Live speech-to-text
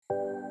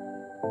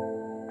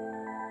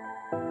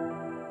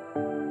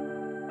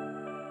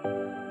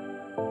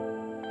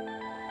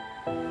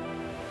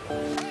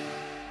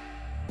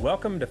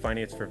Welcome to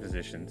Finance for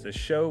Physicians, a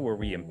show where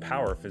we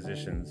empower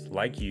physicians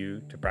like you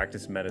to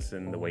practice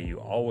medicine the way you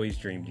always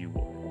dreamed you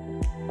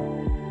would.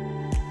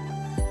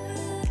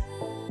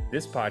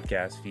 This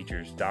podcast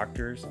features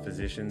doctors,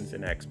 physicians,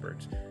 and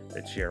experts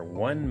that share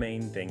one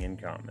main thing in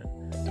common.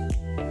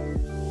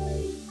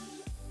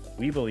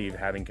 We believe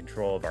having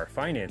control of our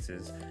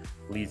finances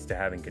leads to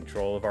having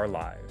control of our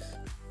lives.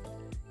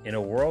 In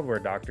a world where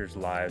doctors'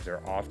 lives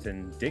are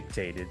often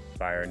dictated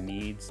by our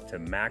needs to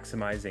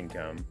maximize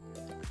income,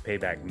 pay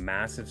back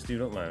massive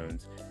student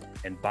loans,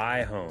 and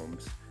buy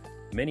homes,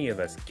 many of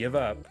us give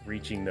up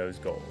reaching those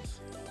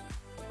goals.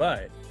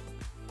 But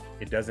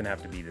it doesn't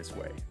have to be this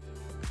way.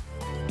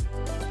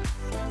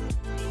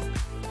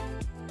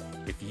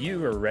 If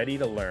you are ready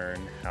to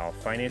learn how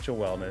financial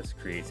wellness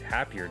creates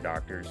happier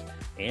doctors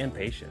and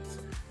patients,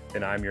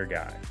 then I'm your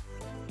guy.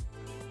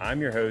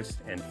 I'm your host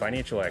and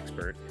financial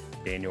expert,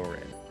 Daniel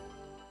Wren.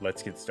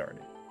 Let's get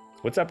started.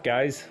 What's up,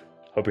 guys?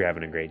 Hope you're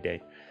having a great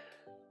day.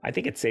 I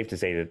think it's safe to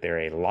say that there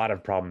are a lot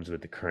of problems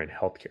with the current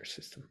healthcare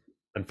system.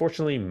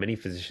 Unfortunately, many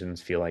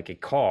physicians feel like a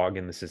cog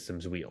in the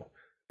system's wheel,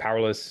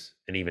 powerless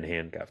and even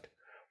handcuffed.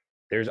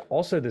 There's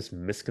also this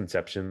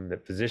misconception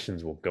that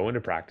physicians will go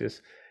into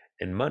practice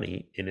and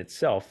money in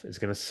itself is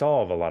going to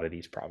solve a lot of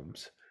these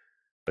problems.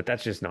 But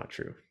that's just not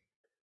true.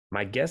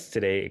 My guest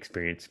today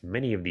experienced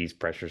many of these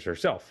pressures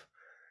herself.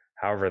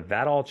 However,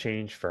 that all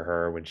changed for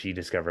her when she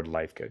discovered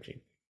life coaching.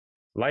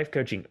 Life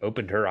coaching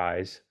opened her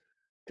eyes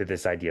to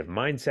this idea of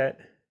mindset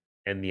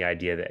and the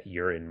idea that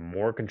you're in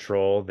more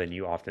control than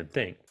you often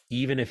think,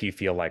 even if you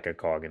feel like a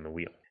cog in the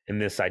wheel. And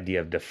this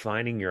idea of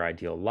defining your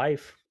ideal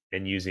life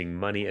and using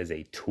money as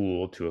a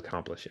tool to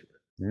accomplish it.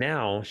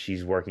 Now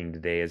she's working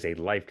today as a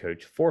life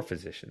coach for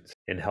physicians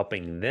and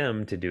helping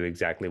them to do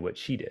exactly what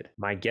she did.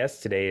 My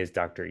guest today is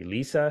Dr.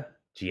 Elisa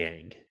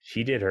Jiang.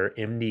 She did her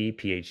MD,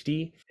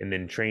 PhD, and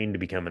then trained to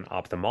become an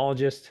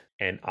ophthalmologist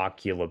and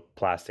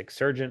oculoplastic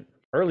surgeon.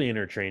 Early in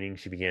her training,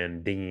 she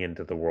began digging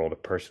into the world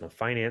of personal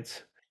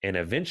finance and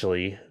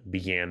eventually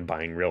began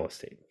buying real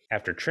estate.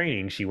 After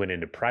training, she went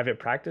into private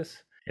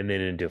practice and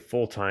then into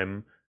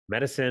full-time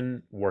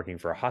medicine, working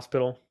for a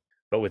hospital,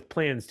 but with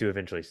plans to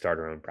eventually start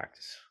her own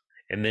practice.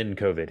 And then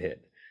COVID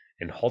hit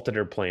and halted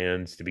her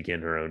plans to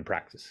begin her own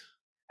practice.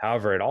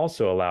 However, it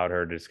also allowed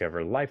her to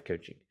discover life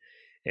coaching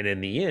and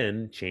in the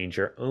end, change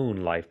her own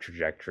life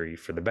trajectory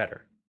for the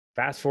better.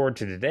 Fast forward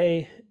to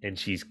today, and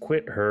she's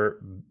quit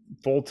her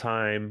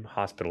full-time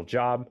hospital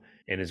job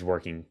and is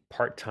working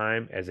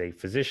part-time as a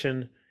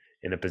physician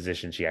in a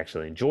position she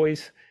actually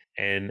enjoys,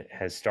 and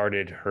has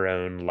started her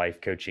own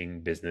life coaching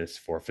business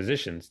for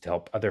physicians to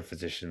help other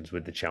physicians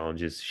with the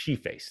challenges she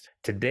faced.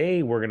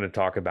 Today, we're going to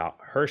talk about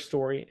her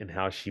story and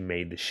how she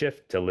made the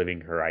shift to living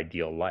her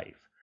ideal life.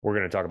 We're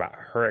going to talk about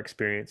her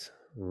experience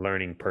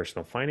learning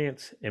personal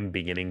finance and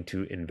beginning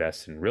to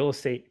invest in real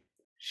estate.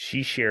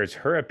 She shares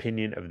her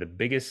opinion of the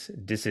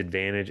biggest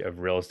disadvantage of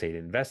real estate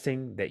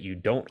investing that you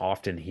don't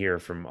often hear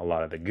from a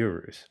lot of the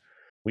gurus.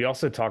 We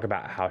also talk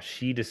about how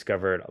she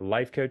discovered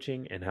life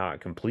coaching and how it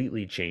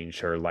completely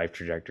changed her life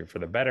trajectory for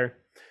the better.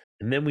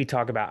 And then we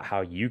talk about how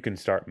you can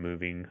start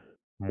moving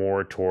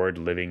more toward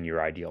living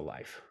your ideal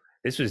life.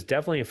 This was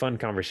definitely a fun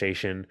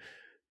conversation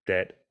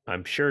that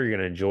I'm sure you're going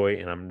to enjoy,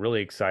 and I'm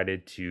really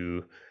excited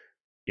to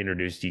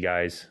introduce to you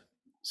guys.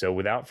 So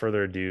without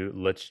further ado,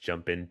 let's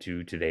jump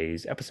into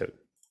today's episode.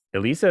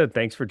 Elisa,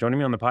 thanks for joining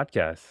me on the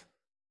podcast.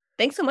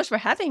 Thanks so much for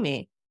having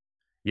me.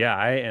 Yeah,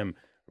 I am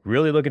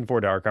really looking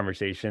forward to our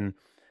conversation.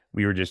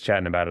 We were just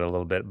chatting about it a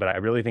little bit, but I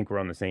really think we're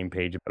on the same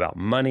page about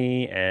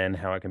money and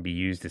how it can be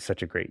used as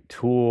such a great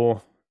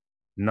tool,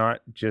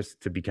 not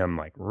just to become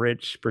like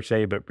rich per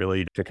se, but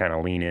really to kind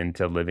of lean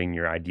into living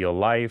your ideal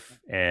life.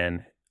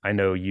 And I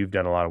know you've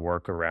done a lot of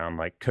work around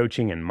like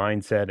coaching and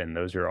mindset, and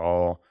those are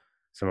all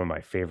some of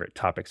my favorite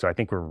topics. So I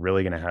think we're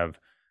really going to have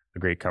a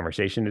great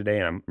conversation today,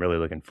 and I'm really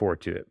looking forward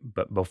to it.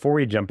 But before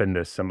we jump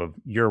into some of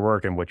your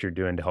work and what you're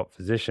doing to help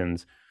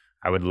physicians,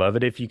 I would love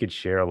it if you could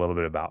share a little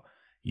bit about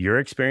your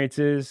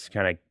experiences,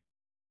 kind of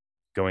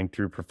going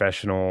through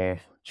professional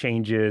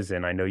changes.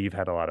 And I know you've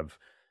had a lot of,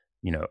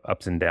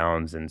 ups and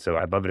downs. And so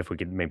I'd love it if we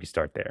could maybe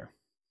start there.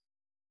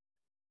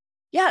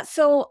 Yeah,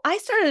 so I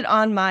started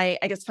on my,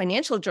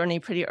 financial journey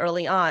pretty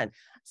early on.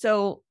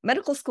 So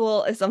medical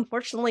school is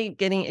unfortunately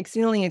getting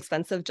exceedingly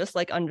expensive, just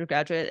like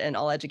undergraduate and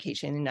all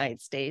education in the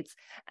United States.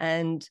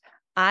 And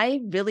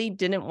I really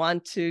didn't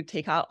want to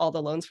take out all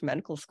the loans for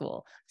medical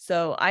school.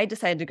 So I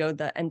decided to go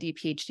the MD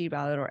PhD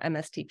route, or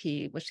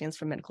MSTP, which stands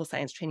for Medical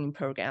Science Training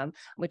Program,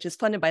 which is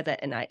funded by the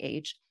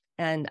NIH.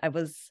 And I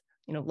was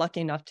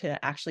lucky enough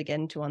to actually get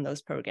into one of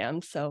those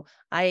programs. So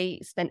I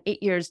spent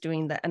 8 years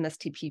doing the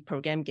MSTP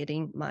program,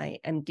 getting my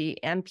MD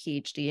and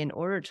PhD in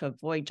order to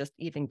avoid just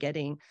even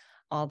getting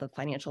all the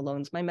financial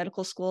loans. My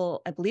medical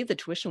school, I believe the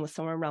tuition was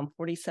somewhere around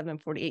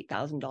 $47,000,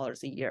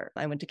 $48,000 a year.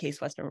 I went to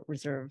Case Western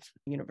Reserve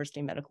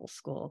University Medical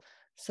School.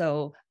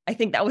 So I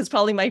think that was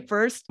probably my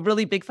first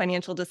really big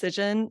financial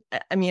decision.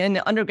 I mean,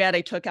 in undergrad,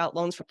 I took out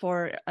loans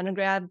for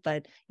undergrad,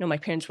 but my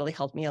parents really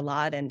helped me a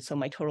lot. And so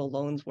my total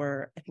loans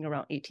were, I think,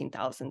 around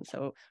 $18,000.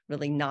 So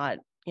really not,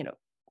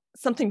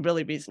 something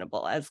really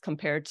reasonable as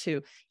compared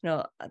to,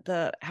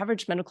 the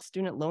average medical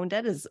student loan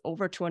debt is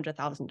over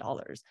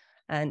 $200,000.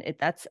 And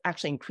that's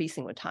actually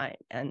increasing with time.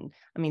 And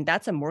I mean,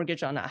 that's a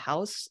mortgage on a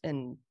house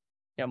in,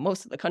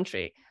 most of the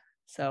country.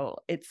 So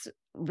it's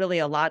really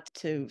a lot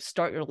to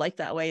start your life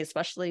that way,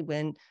 especially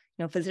when,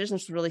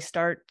 physicians really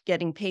start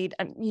getting paid.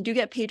 You do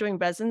get paid during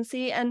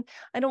residency. And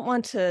I don't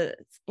want to,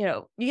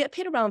 you get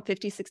paid around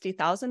 50,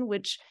 60,000,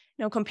 which,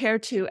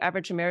 compared to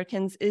average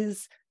Americans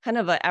is kind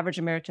of an average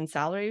American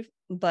salary.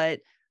 But,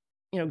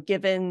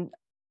 given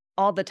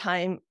all the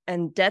time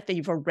and debt that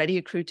you've already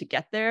accrued to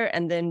get there.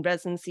 And then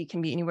residency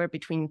can be anywhere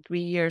between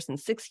 3 years and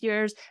 6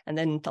 years. And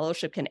then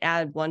fellowship can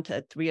add 1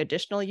 to 3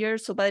 additional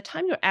years. So by the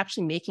time you're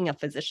actually making a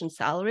physician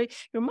salary,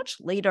 you're much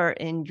later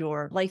in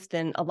your life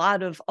than a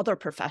lot of other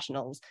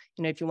professionals.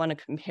 If you want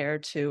to compare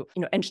to,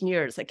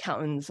 engineers,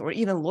 accountants, or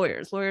even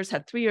lawyers. Lawyers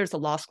have 3 years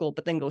of law school,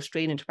 but then go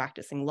straight into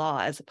practicing law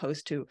as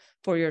opposed to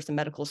 4 years of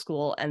medical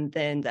school. And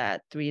then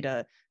that 3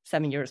 to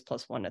 7 years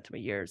plus 1 to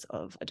 3 years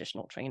of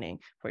additional training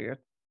where you're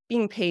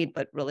being paid,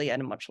 but really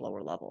at a much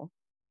lower level.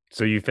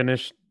 So you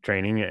finished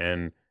training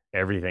and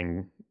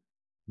everything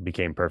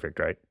became perfect,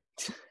 right?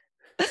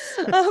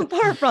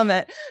 Apart from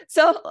it.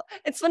 So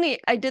it's funny,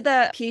 I did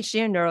that PhD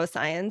in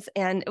neuroscience,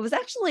 and it was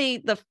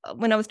actually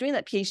when I was doing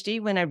that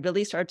PhD when I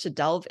really started to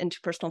delve into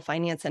personal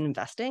finance and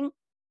investing.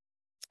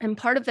 And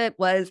part of it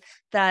was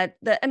that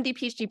the MD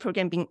PhD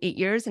program being 8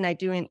 years, and I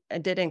did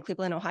it in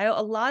Cleveland, Ohio.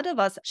 A lot of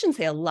us, I shouldn't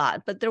say a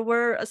lot, but there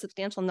were a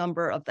substantial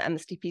number of the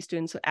MSTP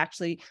students who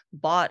actually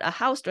bought a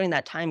house during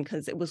that time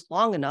because it was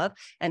long enough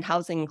and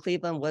housing in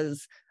Cleveland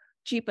was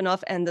cheap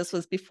enough. And this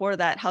was before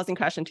that housing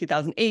crash in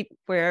 2008,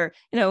 where,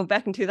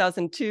 back in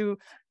 2002,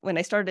 when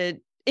I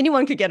started,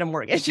 anyone could get a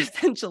mortgage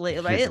essentially,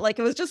 right? Like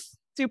it was just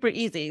super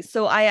easy.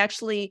 So I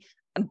actually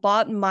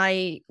bought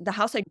the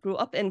house I grew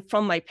up in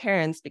from my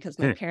parents because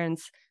my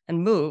parents had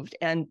moved,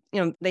 and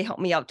they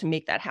helped me out to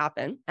make that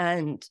happen.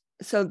 And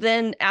so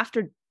then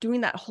after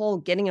doing that whole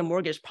getting a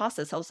mortgage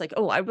process, I was like,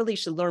 oh, I really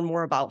should learn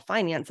more about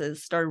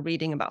finances. Started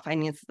reading about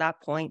finance at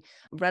that point,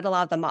 read a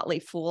lot of The Motley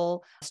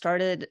Fool,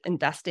 started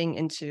investing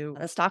into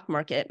the stock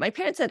market. My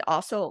parents had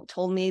also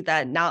told me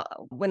that now,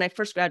 when I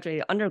first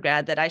graduated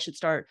undergrad, that I should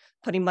start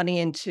putting money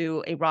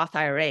into a Roth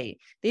IRA.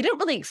 They didn't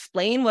really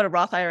explain what a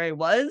Roth IRA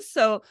was.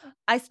 So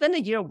I spent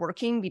a year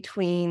working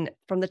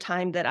from the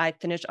time that I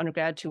finished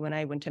undergrad to when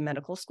I went to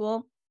medical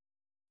school.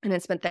 And I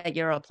spent that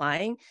year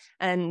applying.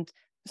 And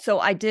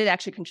so I did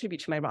actually contribute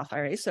to my Roth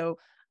IRA. So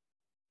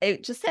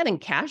it just sat in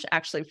cash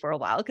actually for a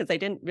while because I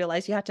didn't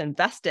realize you had to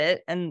invest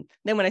it. And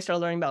then when I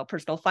started learning about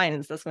personal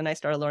finance, that's when I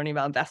started learning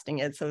about investing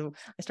it. So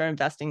I started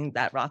investing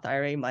that Roth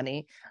IRA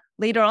money.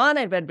 Later on,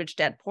 I read Rich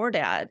Dad, Poor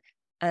Dad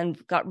and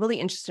got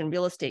really interested in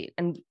real estate.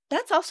 And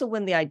that's also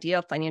when the idea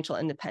of financial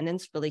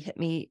independence really hit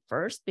me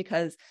first,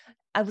 because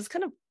I was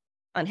kind of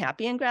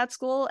unhappy in grad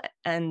school.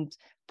 And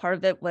part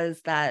of it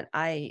was that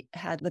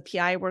the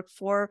PI I worked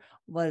for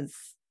was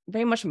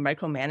very much a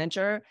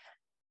micromanager.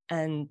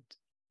 And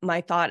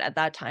my thought at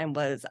that time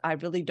was, I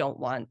really don't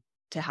want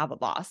to have a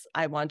boss.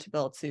 I want to be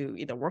able to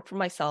either work for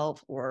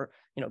myself or,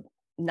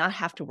 not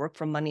have to work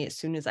for money as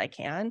soon as I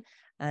can.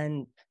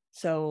 And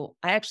so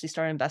I actually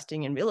started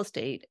investing in real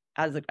estate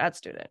as a grad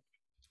student.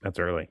 That's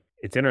early.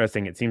 It's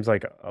interesting. It seems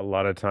like a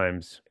lot of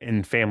times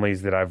in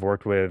families that I've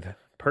worked with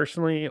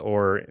personally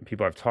or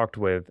people I've talked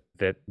with,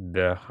 that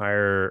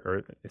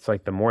it's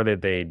like the more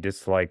that they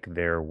dislike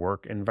their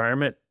work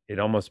environment, it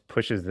almost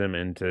pushes them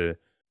into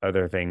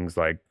other things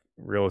like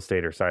real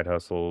estate or side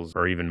hustles,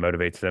 or even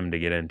motivates them to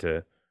get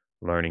into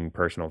learning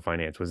personal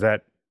finance. Was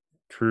that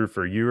true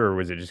for you, or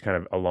was it just kind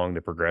of along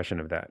the progression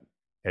of that,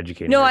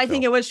 educating No, yourself? I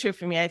think it was true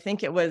for me. I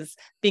think it was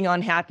being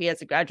unhappy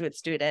as a graduate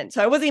student.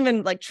 So I wasn't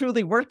even like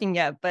truly working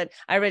yet, but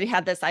I already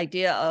had this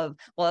idea of,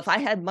 well, if I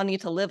had money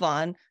to live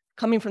on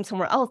coming from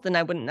somewhere else, then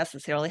I wouldn't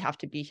necessarily have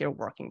to be here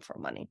working for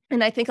money.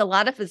 And I think a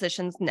lot of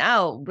physicians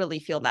now really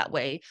feel that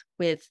way,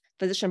 with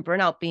physician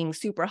burnout being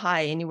super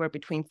high, anywhere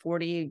between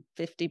 40,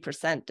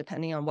 50%,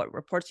 depending on what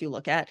reports you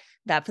look at,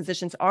 that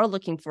physicians are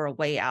looking for a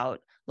way out,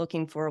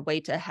 looking for a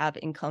way to have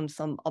income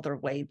some other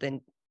way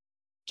than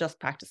just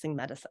practicing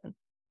medicine.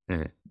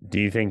 Mhm. Do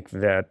you think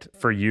that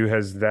for you,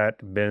 has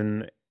that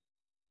been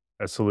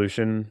a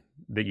solution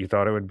that you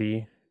thought it would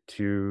be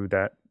to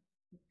that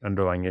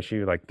underlying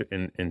issue? Like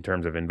in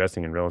terms of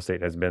investing in real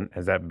estate, has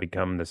that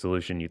become the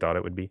solution you thought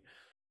it would be?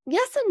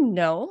 Yes and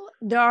no.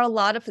 There are a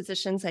lot of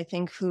physicians, I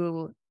think,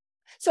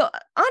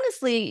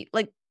 honestly,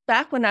 like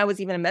back when I was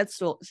even a med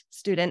school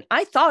student,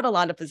 I thought a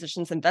lot of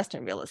physicians invest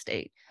in real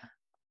estate.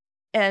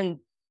 And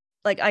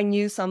like I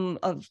knew some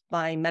of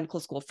my medical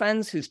school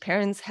friends whose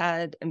parents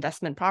had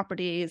investment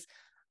properties.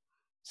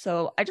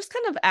 So I just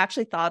kind of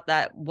actually thought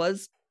that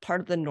was part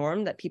of the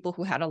norm, that people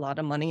who had a lot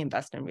of money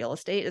invest in real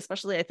estate,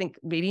 especially I think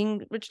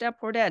reading Rich Dad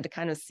Poor Dad to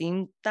kind of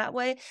seem that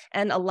way.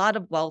 And a lot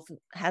of wealth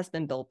has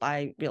been built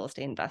by real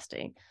estate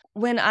investing.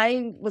 When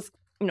I was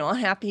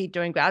unhappy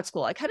during grad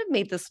school, I kind of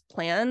made this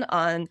plan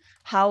on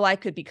how I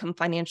could become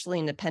financially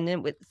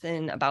independent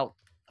within about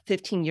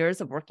 15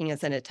 years of working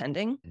as an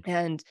attending.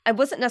 And I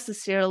wasn't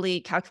necessarily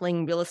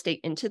calculating real estate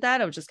into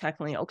that. I was just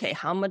calculating, okay,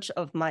 how much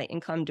of my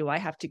income do I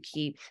have to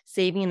keep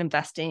saving and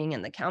investing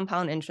and the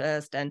compound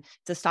interest, and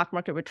the stock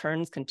market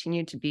returns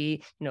continue to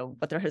be,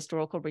 what their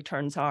historical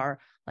returns are,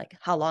 like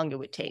how long it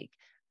would take.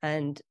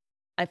 And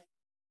I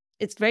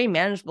it's very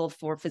manageable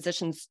for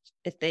physicians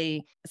if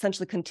they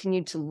essentially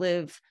continue to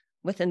live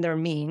within their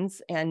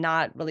means and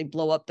not really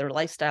blow up their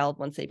lifestyle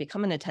once they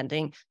become an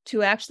attending,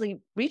 to actually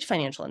reach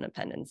financial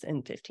independence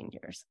in 15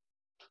 years.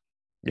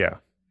 Yeah.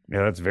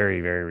 Yeah, that's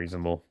very, very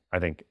reasonable. I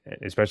think,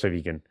 especially if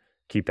you can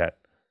keep that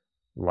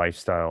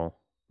lifestyle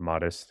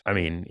modest. I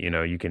mean,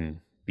 you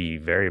can be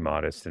very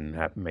modest and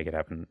make it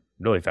happen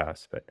really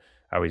fast. But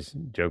I always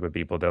joke with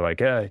people. They're like,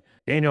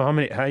 Daniel,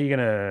 how you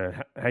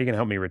gonna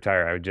help me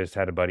retire? I just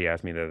had a buddy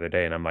ask me the other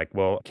day, and I'm like,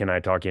 well, can I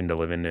talk you into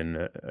living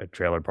in a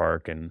trailer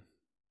park and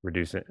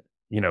reduce it?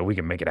 We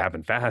can make it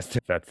happen fast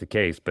if that's the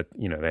case. But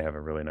they have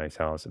a really nice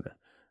house and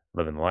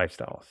living the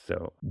lifestyle.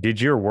 So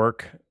did your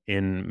work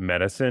in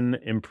medicine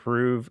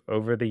improve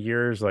over the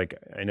years? Like,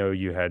 I know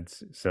you had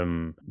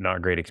some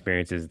not great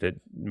experiences that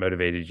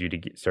motivated you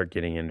to start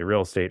getting into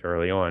real estate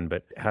early on,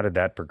 but how did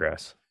that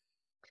progress?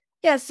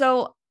 Yeah,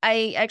 so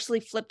I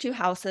actually flipped 2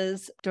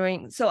 houses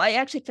so I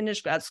actually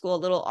finished grad school a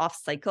little off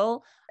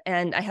cycle,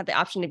 and I had the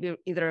option to be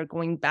either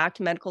going back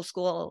to medical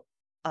school,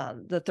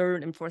 the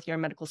 3rd and 4th year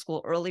of medical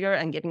school earlier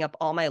and giving up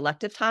all my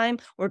elective time,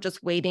 or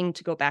just waiting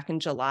to go back in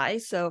July.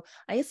 So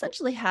I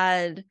essentially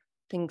had, I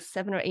think,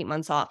 7 or 8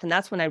 months off, and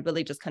that's when I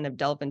really just kind of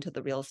delved into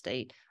the real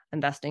estate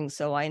investing.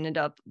 So I ended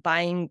up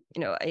buying,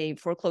 a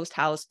foreclosed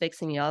house,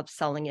 fixing it up,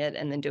 selling it,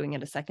 and then doing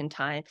it a second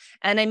time.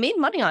 And I made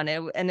money on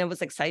it, and it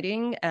was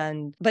exciting,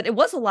 but it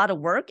was a lot of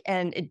work,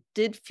 and it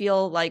did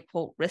feel like,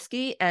 quote,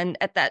 risky. And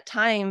at that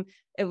time,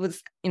 it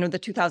was, the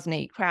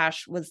 2008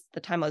 crash was the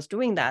time I was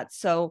doing that.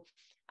 So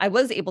I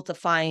was able to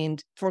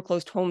find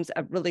foreclosed homes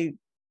at really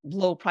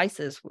low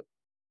prices.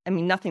 I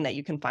mean, nothing that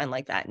you can find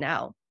like that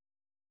now.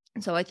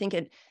 And so I think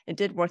it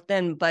did work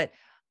then. But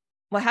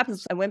what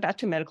happens, I went back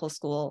to medical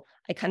school.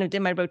 I kind of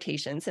did my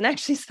rotations and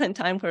actually spent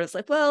time where it's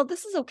like, well,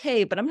 this is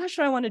okay, but I'm not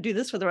sure I want to do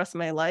this for the rest of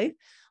my life.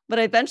 But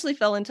I eventually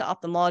fell into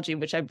ophthalmology,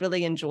 which I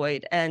really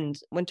enjoyed, and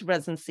went to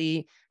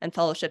residency and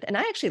fellowship. And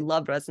I actually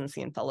loved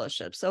residency and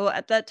fellowship. So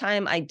at that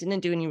time, I didn't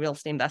do any real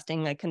estate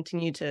investing. I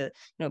continued to,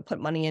 put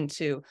money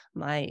into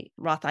my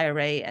Roth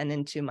IRA and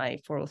into my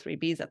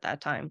 403Bs at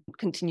that time.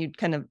 Continued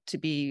kind of to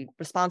be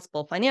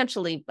responsible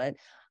financially, but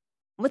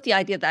with the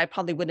idea that I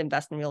probably would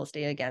invest in real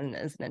estate again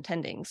as an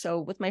attending. So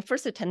with my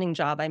first attending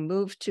job, I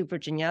moved to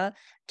Virginia,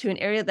 to an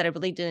area that I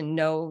really didn't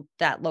know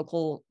that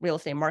local real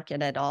estate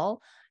market at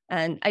all.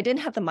 And I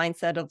didn't have the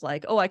mindset of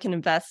like, oh, I can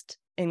invest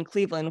in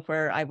Cleveland,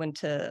 where I went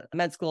to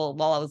med school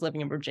while I was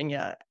living in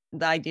Virginia.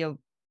 The idea of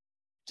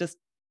just,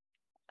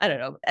 I don't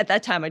know, at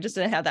that time, I just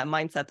didn't have that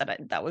mindset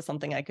that that was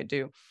something I could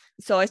do.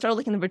 So I started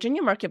looking at the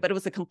Virginia market, but it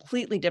was a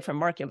completely different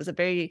market. It was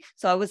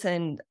so I was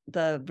in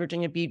the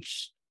Virginia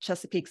Beach,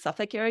 Chesapeake,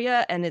 Suffolk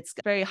area, and it's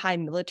a very high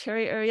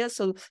military area.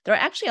 So there are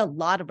actually a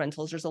lot of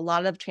rentals. There's a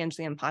lot of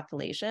transient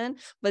population,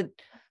 but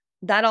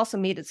that also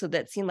made it so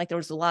that it seemed like there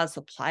was a lot of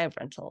supply of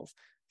rentals.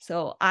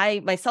 So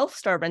I myself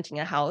started renting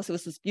a house. It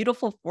was this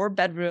beautiful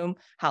 4-bedroom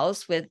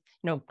house with,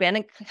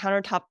 granite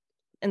countertop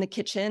in the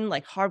kitchen,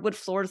 like hardwood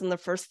floors on the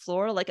first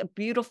floor, like a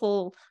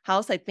beautiful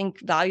house, I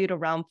think valued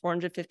around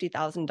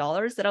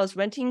 $450,000, that I was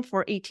renting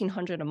for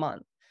 $1,800 a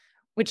month,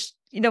 which,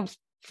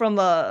 from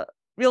a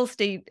real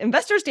estate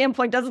investor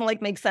standpoint doesn't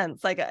like make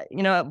sense. Like,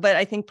 but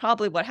I think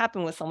probably what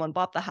happened was someone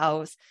bought the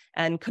house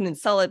and couldn't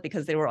sell it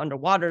because they were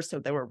underwater. So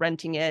they were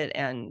renting it,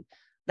 and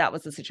that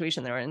was the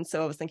situation they were in.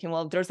 So I was thinking,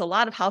 well, if there's a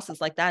lot of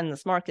houses like that in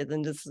this market,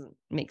 then this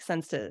makes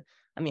sense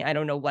I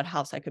don't know what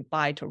house I could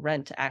buy to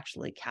rent to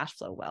actually cash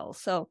flow well.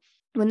 So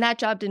when that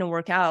job didn't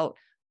work out,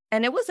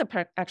 and it was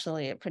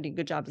actually a pretty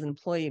good job as an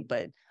employee,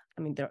 but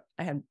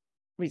I had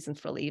reasons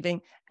for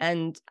leaving.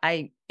 And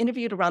I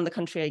interviewed around the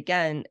country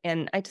again,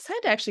 and I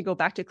decided to actually go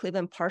back to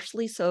Cleveland,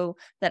 partially so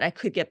that I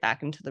could get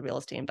back into the real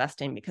estate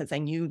investing, because I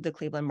knew the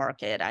Cleveland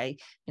market. I,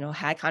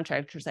 had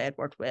contractors I had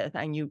worked with.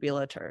 I knew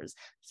realtors.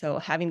 So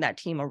having that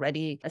team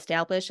already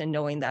established and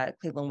knowing that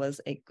Cleveland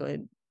was a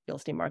good real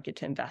estate market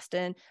to invest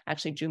in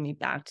actually drew me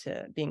back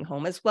to being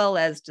home, as well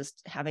as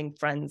just having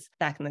friends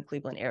back in the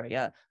Cleveland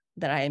area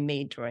that I had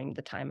made during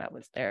the time I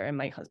was there, and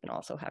my husband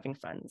also having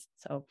friends.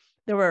 So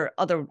there were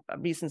other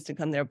reasons to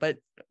come there, but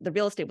the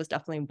real estate was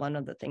definitely one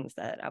of the things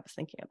that I was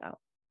thinking about.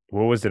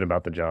 What was it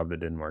about the job that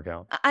didn't work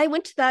out? I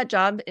went to that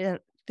job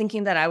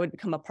thinking that I would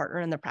become a partner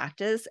in the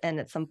practice. And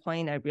at some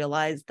point, I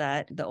realized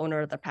that the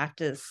owner of the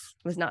practice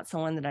was not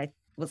someone that I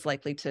was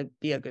likely to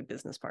be a good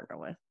business partner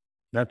with.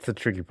 That's the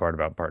tricky part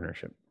about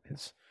partnership.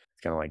 It's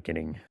kind of like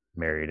getting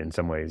married in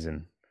some ways.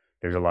 And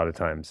there's a lot of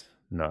times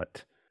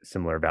not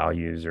similar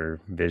values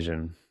or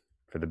vision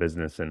for the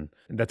business. And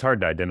that's hard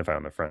to identify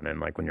on the front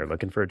end. Like when you're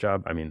looking for a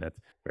job, that's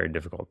very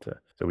difficult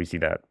so we see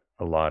that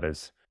a lot,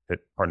 as that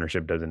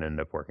partnership doesn't end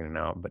up working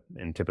out,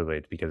 and typically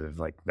it's because of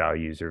like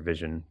values or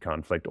vision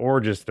conflict,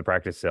 or just the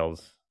practice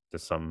sells the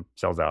sum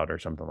sells out or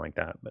something like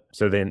that. But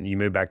so then you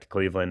moved back to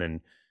Cleveland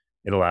and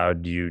it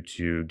allowed you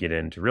to get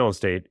into real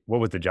estate. What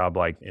was the job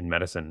like in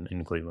medicine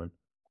in Cleveland?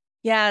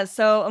 Yeah,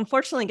 so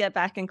unfortunately, get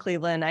back in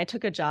Cleveland, I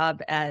took a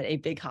job at a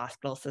big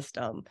hospital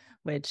system,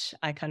 which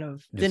I kind of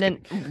Just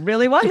didn't kidding.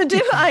 really want to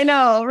do. I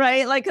know,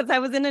 right? Like, because I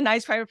was in a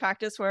nice private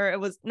practice where it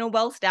was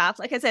well staffed.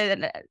 Like I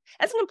said,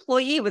 as an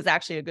employee, it was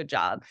actually a good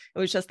job. It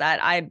was just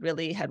that I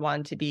really had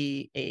wanted to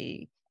be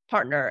a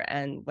partner,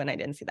 and when I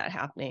didn't see that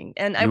happening,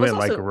 and I You was went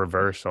like a also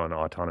reverse on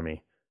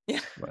autonomy. yeah.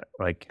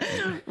 Like,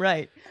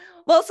 Right.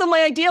 Well, so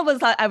my idea was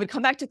that I would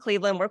come back to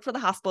Cleveland, work for the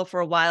hospital for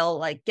a while,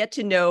 like get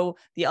to know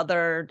the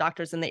other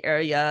doctors in the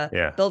area,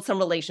 yeah, build some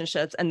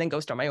relationships, and then go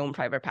start my own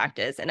private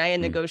practice. And I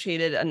had mm,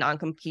 negotiated a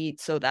non-compete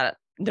so that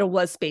there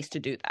was space to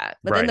do that.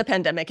 But then the right,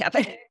 pandemic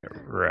happened.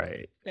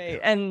 right. Right.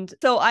 And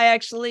so I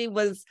actually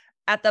was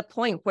at the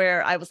point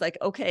where I was like,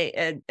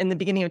 okay, in the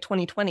beginning of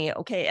 2020,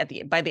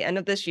 okay, by the end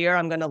of this year,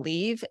 I'm going to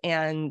leave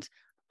and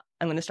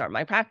I'm going to start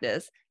my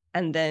practice.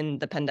 And then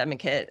the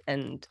pandemic hit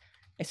and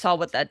I saw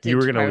what that You did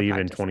were to going to private leave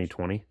in practice.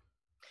 2020.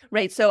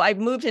 Right. So I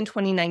moved in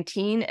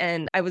 2019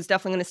 and I was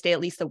definitely going to stay at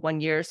least the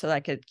 1 year so I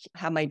could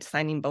have my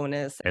signing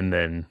bonus. And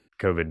then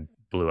COVID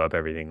blew up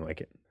everything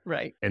like it.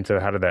 Right. And so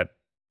how did that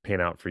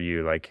pan out for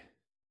you? Like,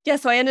 Yeah.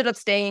 So I ended up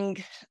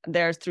staying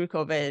there through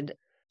COVID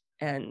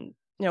and,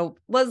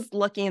 was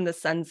lucky in the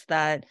sense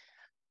that,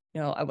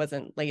 I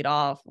wasn't laid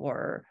off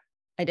or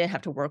I didn't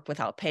have to work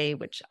without pay,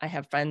 which I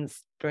have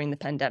friends during the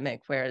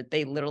pandemic where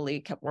they literally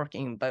kept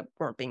working but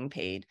weren't being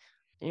paid.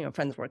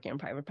 Friends working in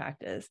private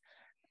practice.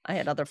 I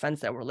had other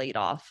friends that were laid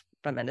off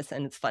from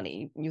medicine. It's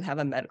funny. You have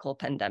a medical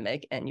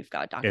pandemic and you've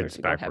got doctors it's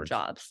who don't have backwards.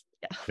 jobs.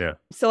 Yeah. Yeah.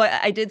 So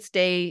I did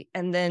stay.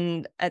 And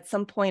then at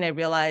some point, I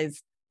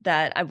realized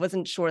that I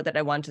wasn't sure that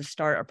I wanted to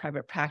start a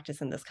private practice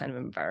in this kind of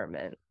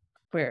environment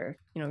where,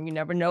 you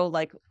never know,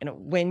 like,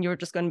 when you're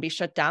just going to be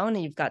shut down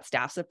and you've got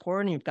staff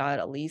support and you've got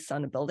a lease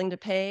on a building to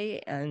pay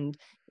and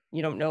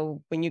you don't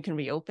know when you can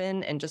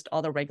reopen and just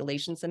all the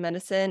regulations in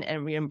medicine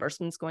and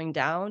reimbursements going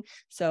down.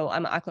 So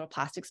I'm an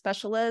oculoplastic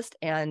specialist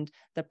and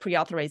the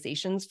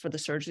pre-authorizations for the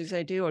surgeries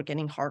I do are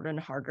getting harder and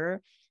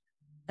harder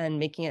and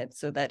making it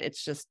so that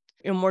it's just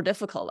more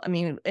difficult. I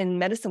mean, in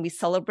medicine, we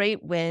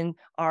celebrate when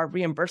our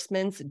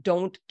reimbursements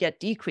don't get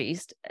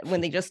decreased,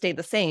 when they just stay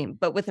the same.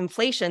 But with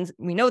inflation,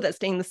 we know that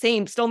staying the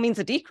same still means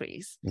a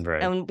decrease.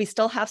 Right. And we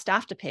still have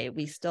staff to pay.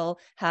 We still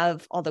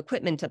have all the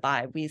equipment to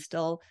buy. We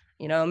still,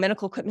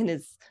 medical equipment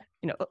is,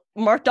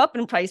 marked up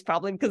in price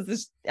probably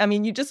because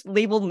you just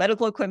label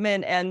medical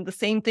equipment and the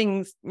same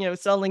things,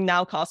 selling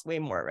now cost way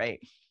more, right?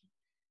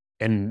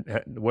 And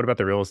what about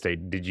the real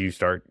estate? Did you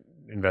start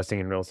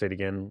investing in real estate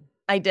again?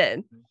 I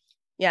did.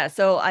 Yeah,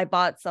 so I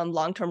bought some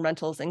long-term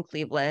rentals in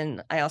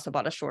Cleveland. I also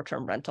bought a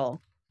short-term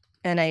rental,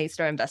 and I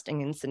started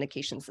investing in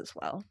syndications as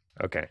well.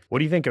 Okay. What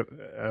do you think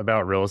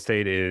about real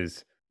estate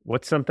is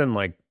what's something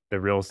like the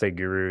real estate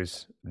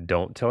gurus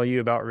don't tell you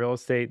about real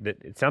estate that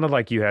it sounded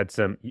like you had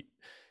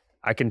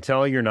I can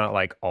tell you're not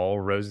like all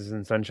roses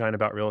and sunshine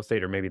about real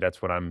estate, or maybe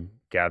that's what I'm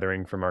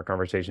gathering from our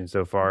conversation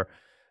so far.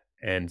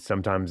 And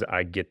sometimes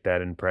I get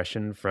that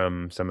impression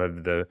from some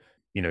of the,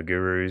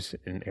 gurus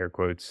in air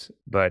quotes.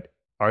 But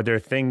are there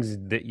things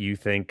that you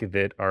think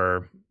that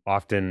are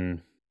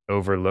often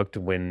overlooked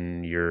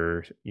when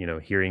you're,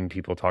 hearing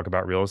people talk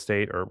about real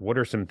estate? Or what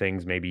are some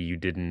things maybe you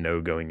didn't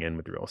know going in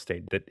with real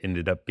estate that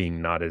ended up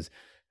being not as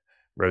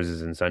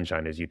roses and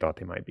sunshine as you thought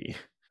they might be?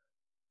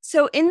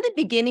 So in the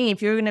beginning,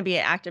 if you're going to be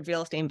an active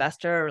real estate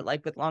investor,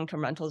 like with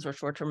long-term rentals or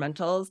short-term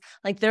rentals,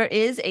 like there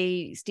is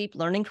a steep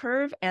learning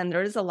curve and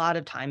there is a lot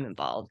of time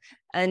involved.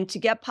 And to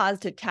get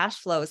positive cash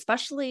flow,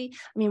 especially,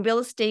 real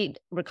estate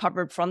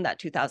recovered from that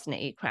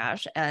 2008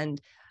 crash.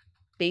 And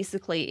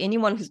basically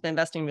anyone who's been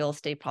investing in real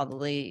estate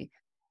probably,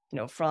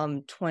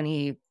 from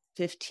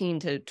 2015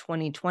 to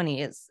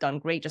 2020 has done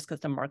great just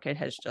because the market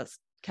has just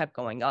kept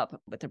going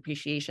up with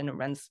appreciation and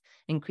rents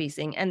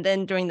increasing. And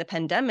then during the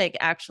pandemic,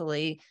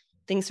 actually,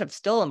 things have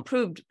still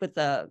improved with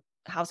the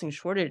housing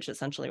shortage,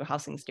 essentially, or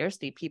housing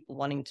scarcity, people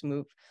wanting to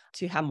move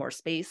to have more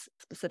space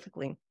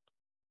specifically.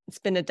 It's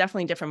been a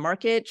definitely different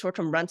market.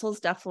 Short-term rentals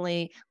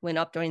definitely went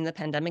up during the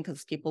pandemic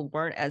because people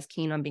weren't as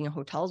keen on being in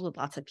hotels with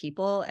lots of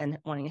people and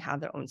wanting to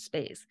have their own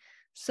space.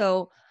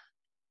 So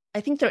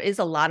I think there is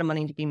a lot of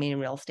money to be made in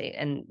real estate,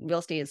 and real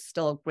estate is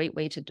still a great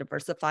way to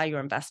diversify your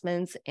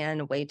investments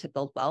and a way to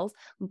build wealth.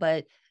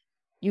 But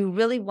you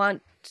really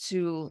want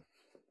to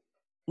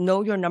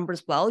know your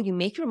numbers well. You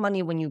make your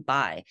money when you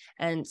buy.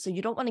 And so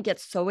you don't want to get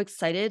so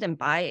excited and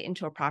buy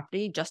into a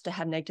property just to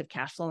have negative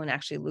cash flow and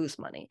actually lose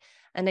money.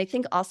 And I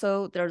think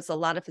also there's a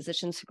lot of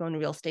physicians who go into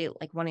real estate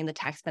like wanting the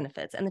tax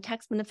benefits. And the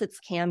tax benefits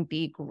can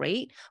be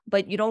great,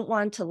 but you don't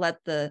want to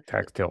let the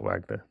Tax tail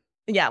wag the.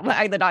 yeah,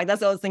 wag the dog.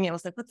 That's what I was thinking. I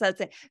was like, what's that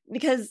say?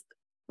 Because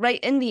right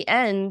in the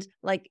end,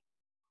 like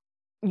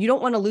you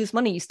don't want to lose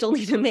money. You still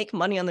need to make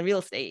money on the real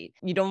estate.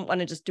 You don't want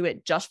to just do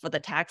it just for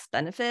the tax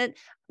benefit,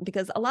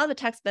 because a lot of the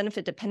tax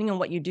benefit, depending on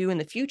what you do in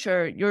the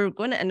future, you're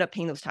going to end up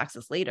paying those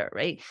taxes later,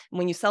 right?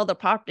 When you sell the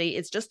property,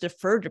 it's just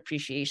deferred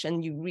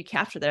depreciation. You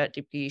recapture that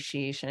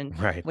depreciation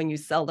Right. when you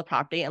sell the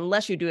property,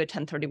 unless you do a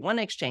 1031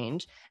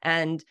 exchange.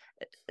 And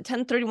a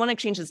 1031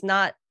 exchange is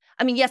not,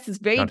 I mean, yes, it's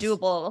very Not as,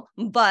 doable,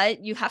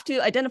 but you have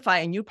to identify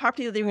a new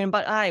property that you're going to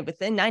buy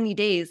within 90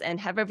 days and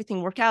have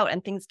everything work out,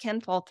 and things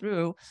can fall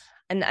through.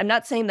 And I'm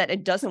not saying that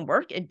it doesn't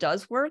work. It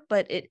does work,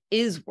 but it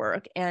is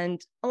work.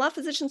 And a lot of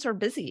physicians are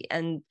busy,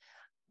 and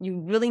you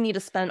really need to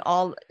spend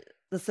all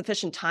the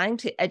sufficient time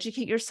to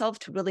educate yourself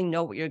to really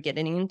know what you're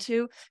getting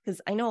into.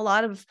 Because I know a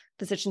lot of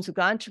physicians who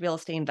got into real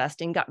estate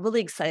investing got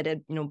really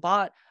excited,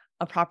 bought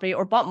a property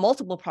or bought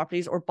multiple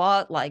properties or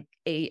bought like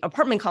a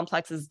apartment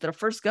complex as their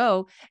first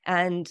go,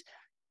 and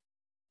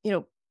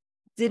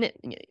didn't.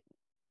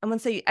 I'm going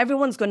to say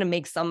everyone's going to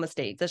make some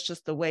mistakes. That's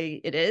just the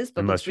way it is.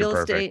 But unless with you're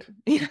real estate,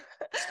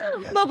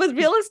 perfect. but with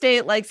real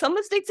estate, like some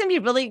mistakes can be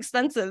really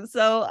expensive.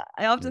 So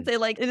I often Mm. say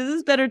like it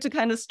is better to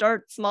kind of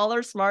start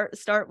smaller,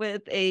 start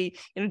with a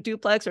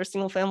duplex or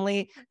single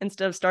family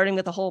instead of starting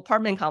with a whole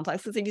apartment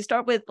complex. Because if you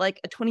start with like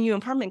a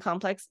 20-unit apartment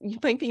complex, you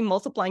might be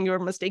multiplying your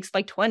mistakes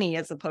by 20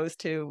 as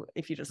opposed to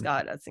if you just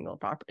got a single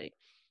property.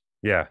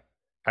 Yeah.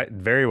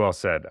 Very well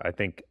said. I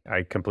think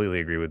I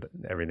completely agree with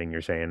everything you're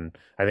saying.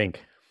 I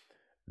think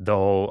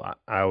I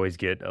always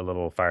get a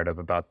little fired up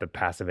about the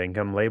passive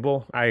income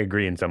label. I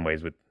agree in some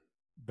ways with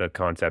the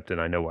concept and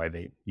I know why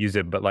they use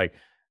it, but like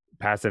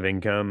passive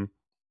income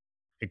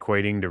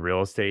equating to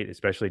real estate,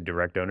 especially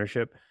direct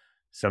ownership,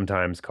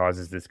 sometimes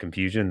causes this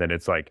confusion that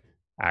it's like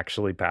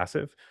actually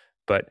passive.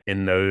 But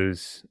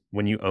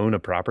when you own a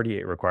property,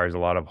 it requires a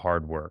lot of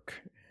hard work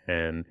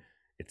and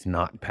it's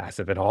not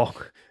passive at all,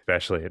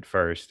 especially at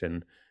first.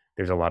 And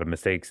there's a lot of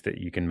mistakes that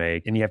you can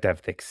make and you have to have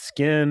thick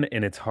skin.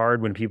 And it's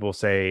hard when people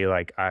say,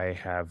 like, I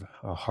have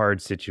a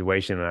hard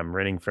situation and I'm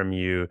renting from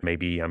you.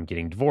 Maybe I'm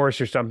getting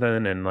divorced or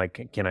something. And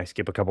like, can I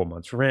skip a couple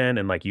months rent?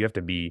 And like, you have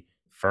to be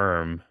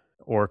firm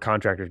or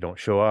contractors don't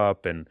show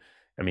up. And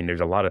I mean, there's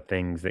a lot of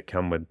things that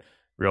come with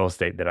real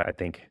estate that I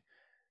think,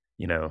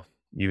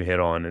 you hit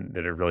on and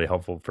that are really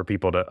helpful for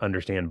people to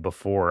understand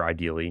before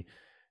ideally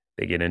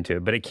they get into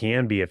it. But it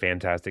can be a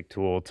fantastic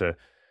tool to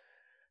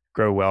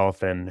grow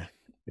wealth and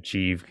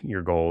achieve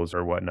your goals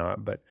or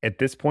whatnot. But at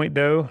this point,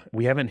 though,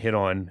 we haven't hit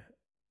on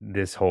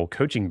this whole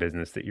coaching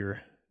business that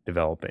you're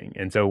developing.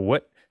 And so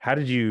how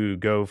did you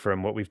go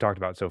from what we've talked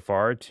about so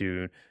far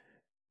to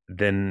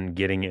then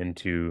getting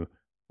into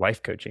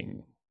life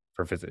coaching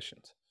for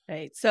physicians?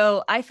 Right.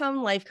 So I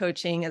found life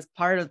coaching as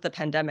part of the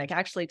pandemic.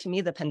 Actually, to me,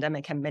 the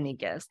pandemic had many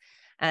gifts.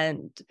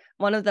 And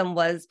one of them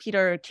was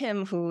Peter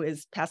Kim, who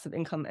is Passive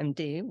Income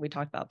MD. We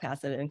talked about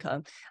passive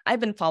income. I've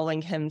been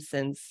following him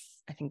since,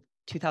 I think,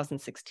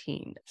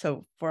 2016.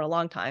 So for a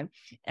long time.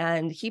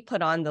 And he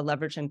put on the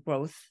Leverage and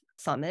Growth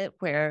Summit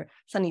where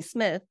Sunny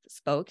Smith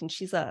spoke, and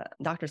she's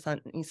Dr.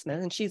 Sunny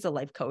Smith, and she's a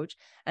life coach.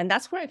 And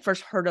that's where I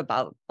first heard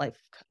about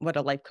what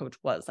a life coach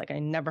was. Like I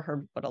never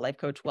heard what a life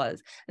coach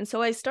was. And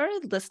so I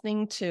started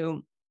listening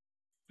to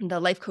the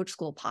Life Coach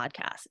School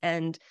podcast.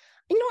 And,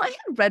 I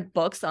had read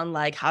books on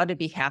like how to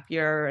be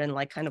happier and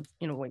like kind of,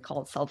 we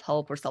call it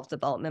self-help or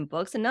self-development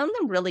books. And none of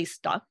them really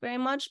stuck very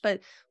much.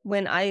 But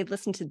when I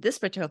listened to this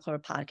particular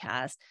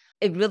podcast,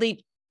 it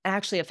really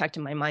actually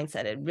affected my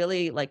mindset. It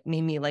really like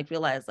made me like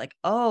realize like,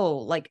 oh,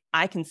 like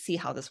I can see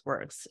how this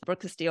works. Brooke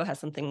Castillo has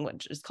something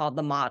which is called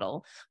the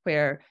model,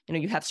 where,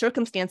 you have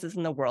circumstances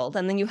in the world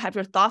and then you have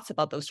your thoughts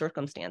about those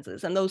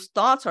circumstances. And those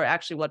thoughts are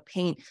actually what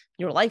paint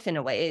your life in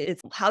a way.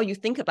 It's how you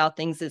think about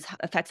things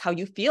affects how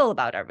you feel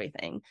about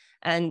everything.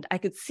 And I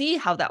could see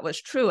how that was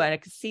true. And I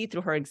could see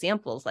through her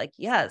examples, like,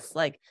 yes,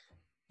 like,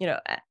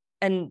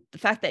 and the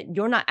fact that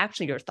you're not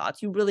actually your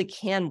thoughts, you really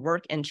can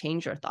work and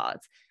change your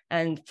thoughts.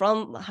 And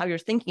from how you're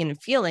thinking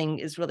and feeling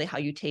is really how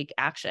you take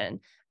action.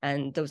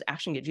 And those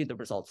actions get you the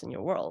results in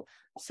your world.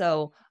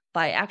 So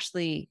by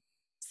actually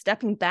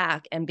stepping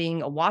back and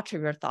being a watcher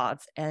of your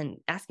thoughts and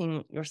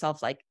asking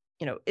yourself, like,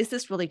 is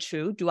this really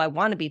true? Do I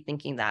want to be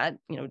thinking that?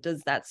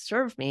 Does that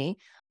serve me?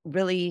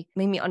 Really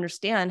made me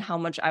understand how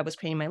much I was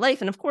creating my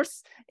life. And of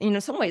course, in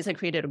some ways, I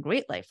created a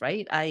great life,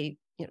 right?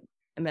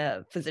 I'm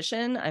a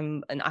physician,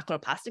 I'm an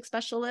oculoplastic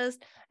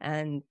specialist,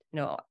 and,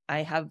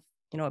 I have,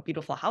 a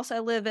beautiful house I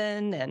live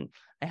in, and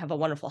I have a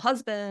wonderful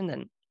husband.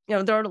 And,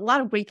 there are a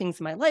lot of great things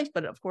in my life,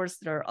 but of course,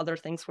 there are other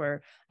things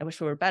where I wish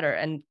we were better.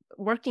 And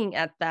working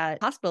at that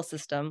hospital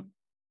system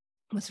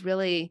I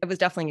was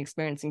definitely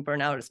experiencing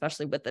burnout,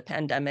 especially with the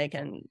pandemic.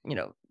 And,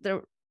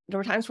 there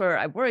were times where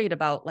I worried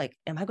about like,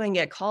 am I going to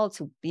get called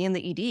to be in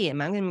the ED?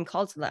 Am I going to be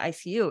called to the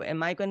ICU?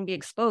 Am I going to be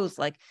exposed?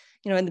 Like,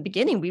 in the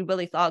beginning, we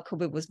really thought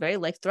COVID was very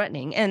life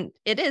threatening. And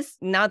it is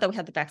now that we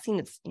have the vaccine,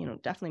 it's,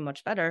 definitely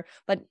much better.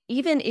 But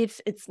even if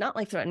it's not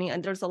life threatening,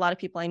 and there's a lot of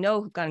people I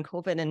know who've gotten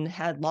COVID and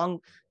had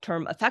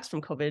long-term effects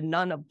from COVID,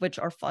 none of which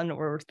are fun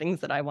or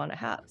things that I want to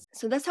have.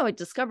 So that's how I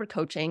discovered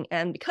coaching.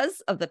 And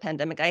because of the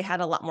pandemic, I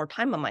had a lot more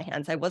time on my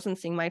hands. I wasn't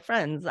seeing my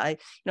friends. I,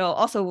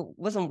 also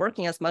wasn't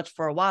working as much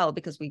for a while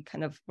because we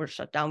kind of were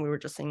shut down. We were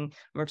just seeing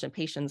emergent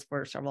patients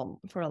for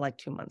like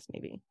 2 months,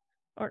 maybe,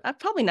 or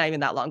probably not even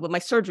that long, but my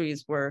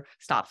surgeries were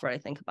stopped for, I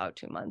think, about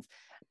 2 months.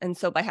 And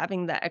so by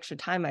having that extra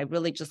time, I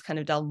really just kind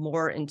of delved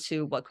more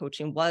into what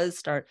coaching was,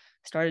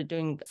 started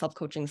doing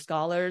self-coaching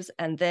scholars,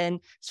 and then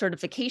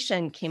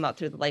certification came out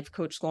through the Life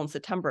Coach School in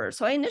September.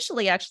 So I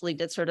initially actually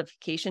did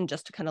certification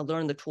just to kind of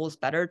learn the tools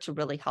better to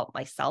really help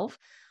myself.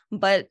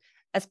 But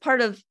as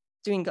part of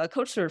doing a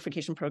coach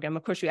certification program,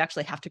 of course, you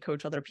actually have to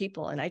coach other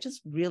people. And I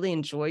just really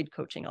enjoyed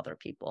coaching other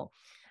people.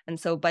 And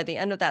so by the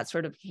end of that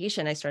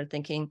certification, I started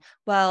thinking,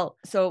 well,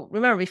 so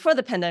remember before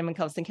the pandemic,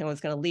 I was thinking I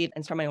was going to leave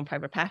and start my own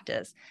private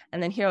practice.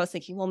 And then here I was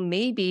thinking, well,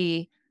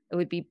 maybe it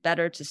would be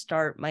better to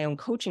start my own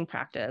coaching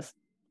practice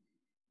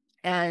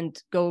and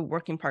go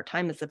working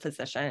part-time as a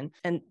physician.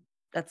 And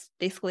that's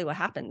basically what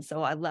happened.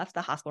 So I left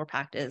the hospital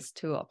practice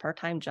to a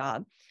part-time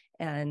job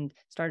and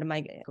started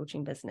my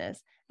coaching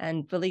business,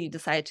 and really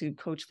decided to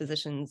coach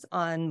physicians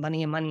on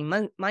money and money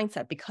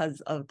mindset because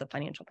of the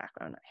financial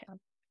background I have.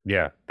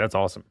 Yeah, that's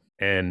awesome.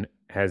 And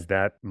has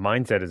that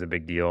mindset is a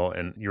big deal.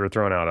 And you were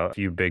throwing out a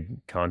few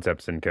big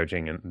concepts in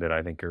coaching and that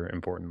I think are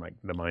important, like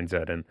the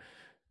mindset and,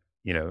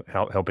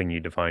 helping you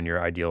define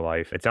your ideal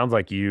life. It sounds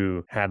like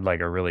you had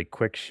like a really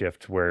quick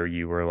shift where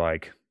you were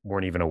like,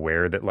 weren't even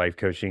aware that life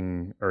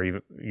coaching, or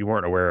even you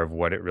weren't aware of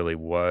what it really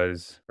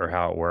was or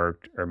how it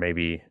worked, or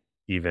maybe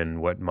even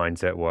what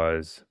mindset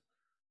was,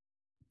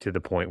 to the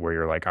point where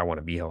you're like, I want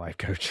to be a life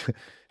coach.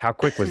 How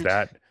quick was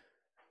that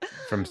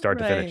from start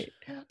to finish?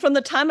 Right. From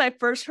the time I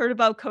first heard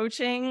about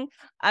coaching,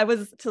 I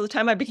was till the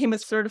time I became a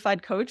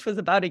certified coach was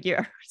about a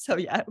year. So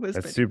yeah, it was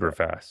That's pretty super quick.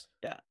 fast.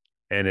 Yeah.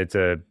 And it's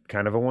a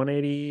kind of a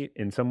 180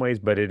 in some ways,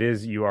 but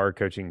you are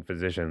coaching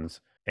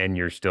physicians and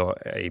you're still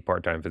a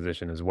part-time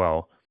physician as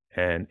well.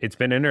 And it's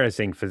been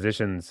interesting.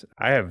 Physicians,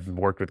 I have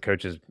worked with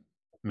coaches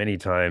many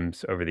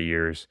times over the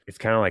years. It's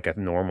kind of like a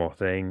normal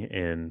thing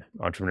in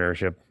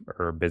entrepreneurship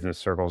or business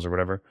circles or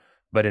whatever.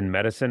 But in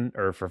medicine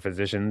or for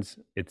physicians,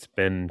 it's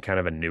been kind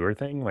of a newer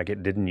thing. Like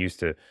it didn't used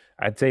to,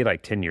 I'd say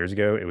like 10 years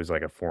ago, it was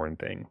like a foreign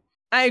thing.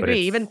 I But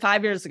agree. Even it's,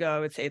 5 years ago, I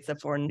would say it's a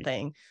foreign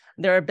thing.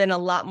 There have been a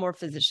lot more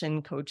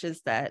physician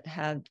coaches that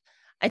have,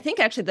 I think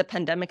actually the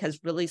pandemic has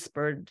really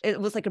spurred,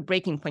 it was like a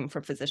breaking point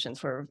for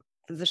physicians,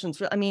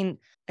 I mean,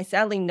 I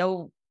sadly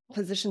know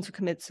physicians who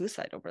commit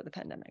suicide over the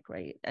pandemic,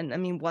 right? And I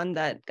mean, one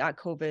that got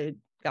COVID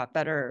got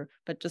better,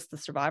 but just the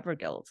survivor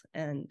guilt.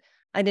 And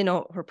I didn't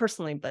know her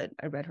personally, but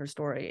I read her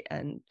story.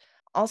 And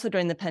also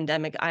during the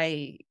pandemic,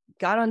 I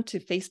got onto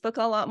Facebook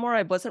a lot more.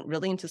 I wasn't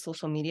really into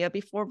social media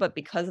before, but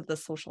because of the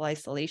social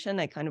isolation,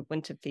 I kind of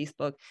went to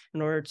Facebook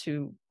in order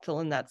to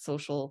fill in that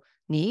social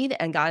need,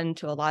 and got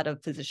into a lot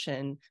of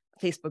physician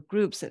Facebook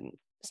groups, and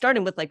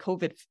starting with like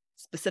COVID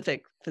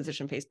specific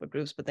physician Facebook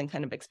groups, but then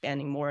kind of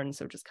expanding more. And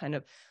so just kind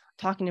of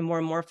talking to more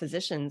and more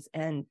physicians.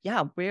 And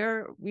yeah,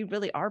 we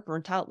really are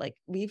burnt out. Like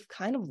we've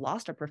kind of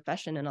lost our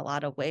profession in a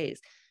lot of ways.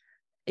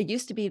 It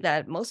used to be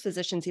that most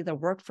physicians either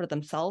worked for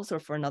themselves or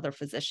for another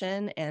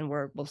physician, and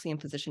were mostly in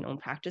physician-owned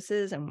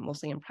practices and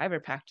mostly in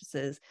private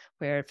practices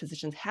where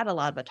physicians had a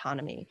lot of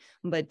autonomy.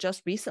 But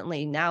just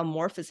recently, now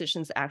more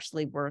physicians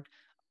actually work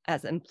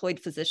as employed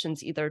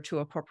physicians either to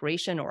a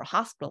corporation or a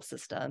hospital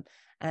system.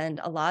 And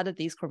a lot of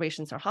these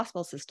corporations or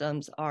hospital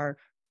systems are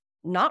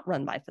not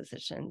run by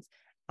physicians,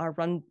 are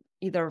run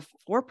either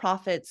for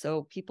profit,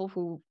 so people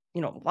who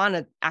want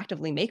to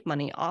actively make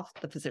money off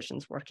the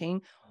physicians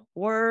working,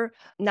 or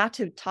not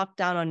to talk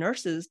down on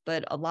nurses,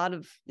 but a lot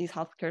of these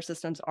healthcare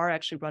systems are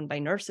actually run by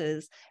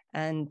nurses,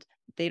 and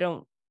they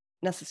don't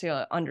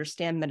necessarily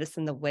understand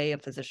medicine the way a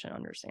physician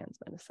understands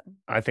medicine.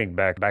 I think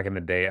back in the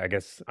day, I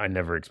guess I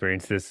never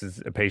experienced this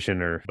as a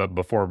patient, but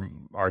before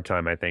our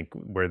time, I think,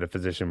 where the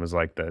physician was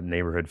like the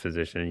neighborhood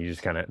physician, and you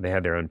just they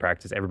had their own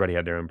practice. Everybody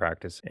had their own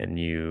practice, and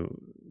you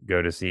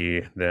go to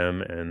see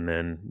them, and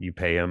then you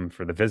pay them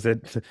for the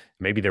visit.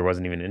 Maybe there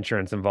wasn't even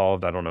insurance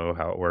involved. I don't know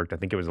how it worked. I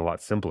think it was a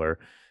lot simpler,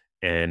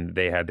 and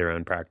they had their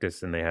own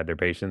practice and they had their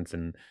patients,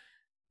 and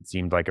it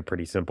seemed like a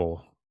pretty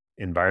simple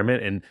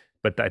environment.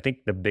 But I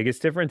think the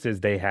biggest difference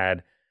is they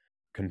had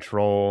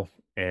control,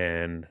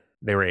 and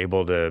they were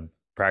able to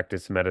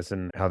practice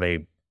medicine how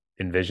they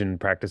envisioned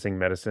practicing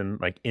medicine,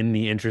 like in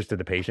the interest of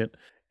the patient.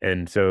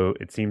 And so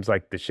it seems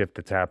like the shift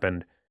that's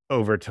happened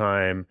over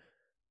time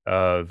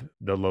of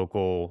the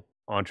local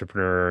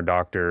entrepreneur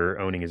doctor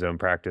owning his own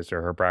practice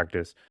or her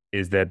practice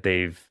is that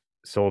they've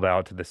sold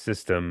out to the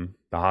system,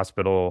 the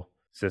hospital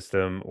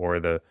system, or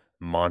the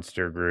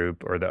monster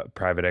group, or the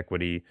private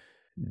equity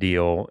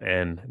deal.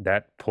 And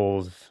that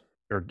pulls,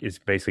 or is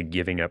basically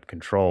giving up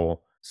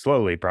control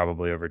slowly,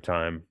 probably over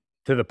time,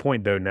 to the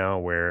point though now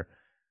where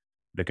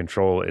the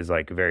control is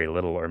like very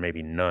little or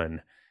maybe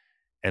none.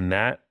 And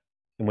that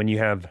when you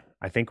have,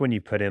 I think when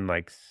you put in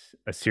like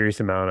a serious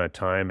amount of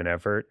time and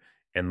effort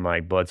and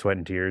like blood, sweat,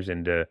 and tears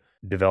into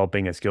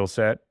developing a skill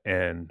set,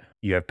 and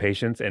you have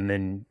patience, and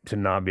then to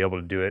not be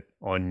able to do it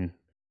on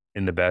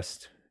in the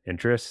best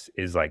interests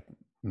is like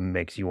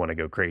makes you want to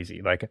go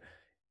crazy. Like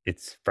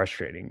it's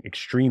frustrating,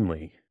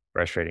 extremely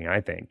frustrating,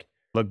 I think.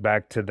 Look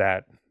back to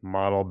that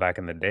model back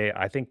in the day.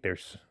 I think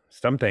there's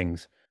some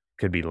things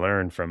could be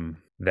learned from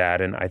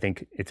that. And I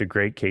think it's a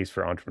great case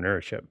for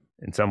entrepreneurship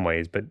in some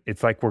ways, but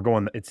it's like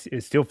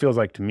it still feels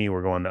like to me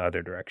we're going the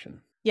other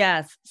direction.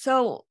 Yes.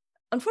 So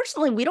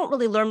unfortunately, we don't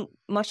really learn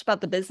much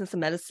about the business of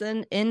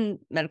medicine in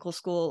medical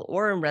school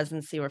or in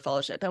residency or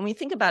fellowship. And when we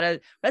think about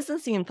it,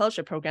 residency and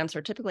fellowship programs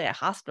are typically at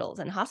hospitals,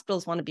 and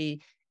hospitals want to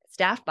be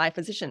staffed by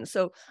physicians.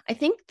 So I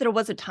think there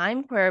was a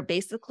time where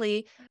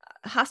basically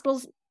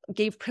hospitals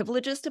gave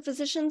privileges to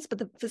physicians, but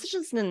the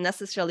physicians didn't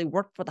necessarily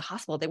work for the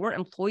hospital. They weren't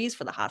employees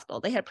for the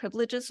hospital. They had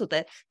privileges so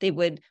that they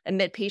would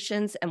admit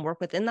patients and work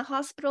within the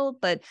hospital,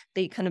 but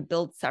they kind of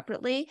billed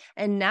separately.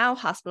 And now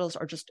hospitals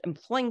are just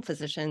employing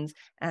physicians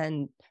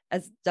and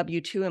as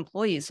W-2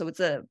 employees. So it's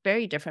a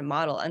very different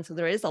model. And so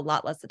there is a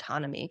lot less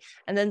autonomy.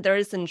 And then there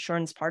is the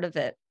insurance part of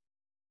it.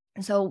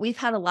 And so we've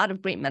had a lot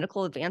of great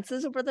medical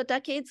advances over the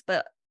decades,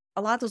 but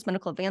a lot of those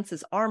medical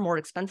advances are more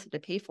expensive to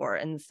pay for.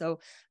 And so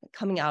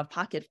coming out of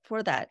pocket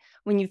for that,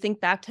 when you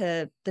think back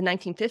to the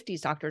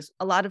 1950s doctors,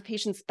 a lot of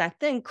patients back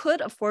then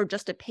could afford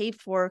just to pay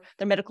for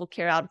their medical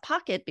care out of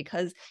pocket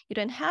because you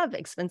didn't have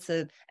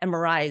expensive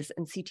MRIs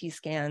and CT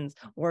scans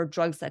or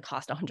drugs that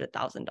cost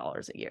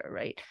 $100,000 a year,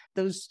 right?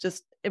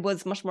 It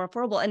was much more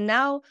affordable. And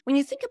now when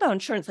you think about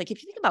insurance, like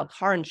if you think about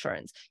car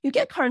insurance, you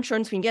get car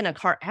insurance when you get in a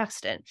car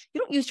accident.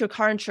 You don't use your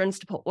car insurance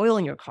to put oil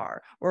in your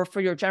car or for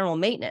your general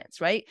maintenance,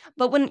 right?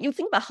 But when you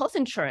think about health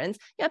insurance,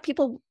 yeah,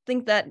 people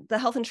think that the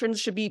health insurance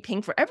should be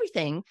paying for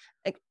everything,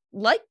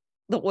 like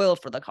the oil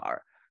for the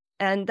car.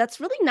 And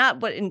that's really not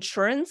what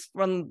insurance,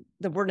 from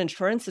the word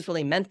insurance, is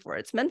really meant for.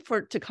 It's meant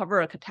to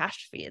cover a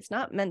catastrophe. It's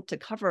not meant to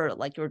cover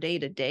like your day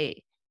to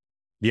day.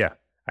 Yeah.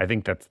 I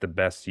think that's the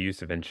best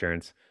use of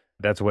insurance.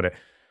 That's what it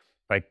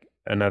like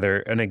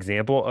an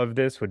example of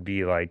this would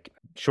be like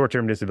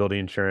short-term disability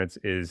insurance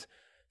is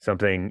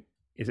something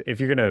if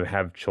you're going to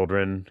have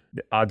children,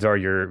 the odds are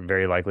you're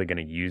very likely going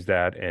to use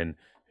that. And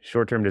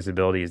short-term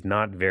disability is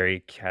not very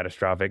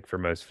catastrophic for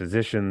most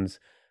physicians.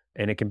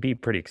 And it can be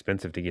pretty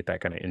expensive to get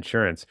that kind of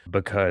insurance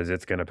because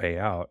it's going to pay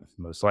out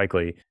most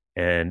likely.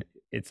 And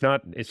it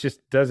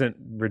just doesn't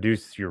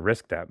reduce your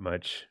risk that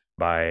much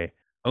by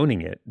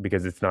owning it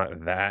because it's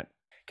not that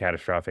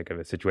catastrophic of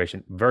a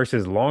situation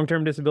versus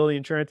long-term disability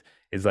insurance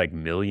is like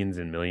millions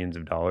and millions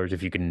of dollars.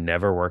 If you can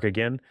never work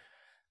again,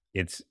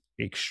 it's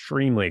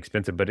extremely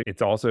expensive, but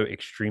it's also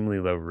extremely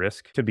low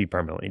risk to be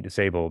permanently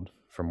disabled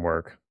from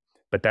work.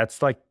 But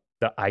that's like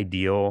the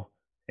ideal.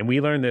 And we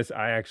learned this.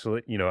 I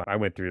actually, I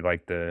went through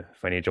like the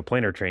financial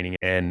planner training.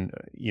 And,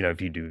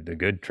 if you do the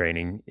good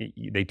training,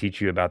 they teach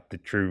you about the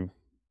true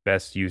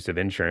best use of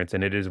insurance.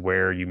 And it is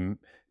where you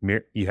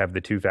have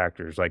the two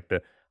factors, like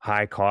the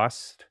high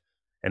cost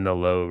and the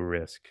low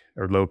risk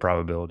or low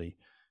probability.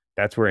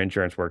 That's where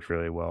insurance works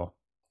really well,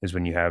 is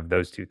when you have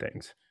those two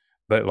things.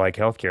 But like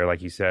healthcare,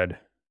 like you said,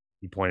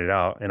 you pointed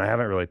out, and I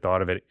haven't really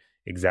thought of it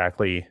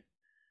exactly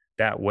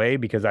that way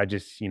because I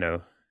just,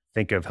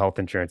 think of health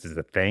insurance as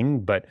a thing,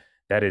 but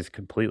that is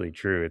completely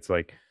true. It's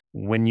like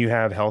when you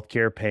have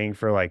healthcare paying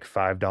for like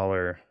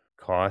 $5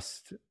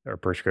 costs or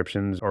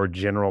prescriptions or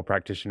general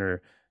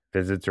practitioner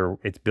visits, or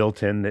it's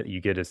built in that you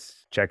get a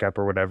checkup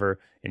or whatever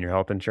in your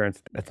health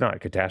insurance, that's not a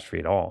catastrophe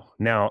at all.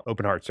 Now,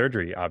 open heart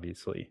surgery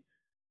obviously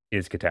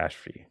is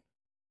catastrophe,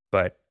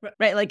 but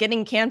Right, like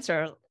getting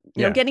cancer,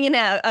 yeah, getting in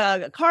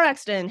a car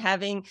accident,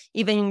 having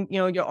even,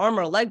 your arm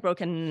or leg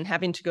broken, and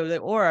having to go to the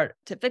OR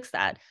to fix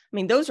that. I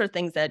mean, those are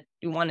things that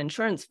you want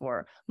insurance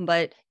for.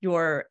 But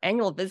your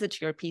annual visit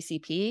to your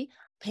PCP,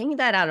 paying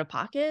that out of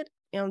pocket,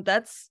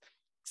 that's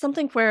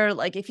something where,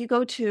 like, if you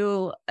go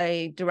to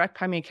a direct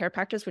primary care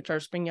practice, which are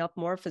springing up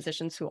more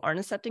physicians who aren't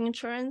accepting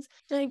insurance,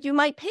 you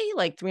might pay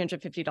like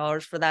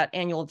 $350 for that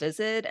annual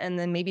visit and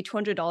then maybe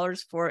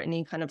 $200 for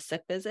any kind of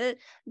sick visit.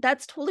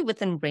 That's totally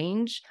within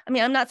range. I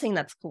mean, I'm not saying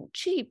that's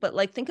cheap, but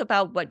like think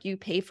about what you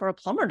pay for a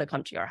plumber to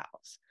come to your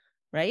house,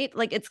 right?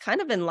 Like it's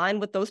kind of in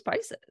line with those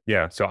prices.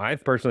 yeah. So I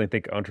personally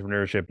think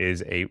entrepreneurship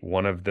is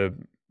one of the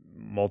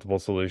multiple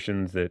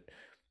solutions that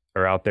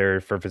are out there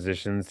for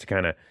physicians to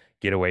kind of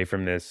get away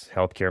from this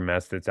healthcare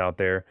mess that's out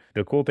there.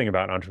 The cool thing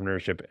about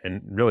entrepreneurship,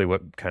 and really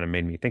what kind of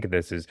made me think of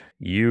this, is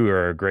you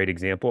are a great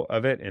example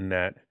of it in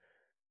that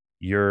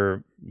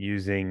you're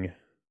using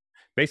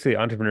basically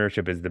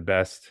entrepreneurship is the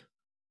best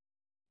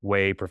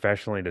way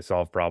professionally to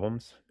solve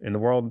problems in the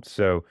world.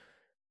 So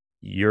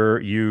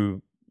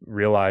you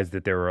realized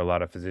that there were a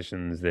lot of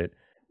physicians that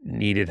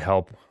needed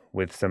help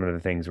with some of the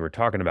things we're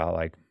talking about,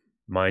 like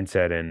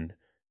mindset and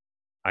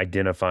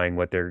identifying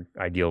what their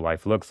ideal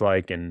life looks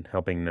like and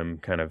helping them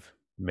kind of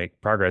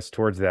make progress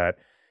towards that.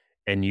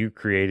 And you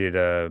created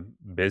a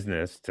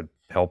business to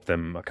help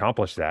them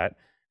accomplish that.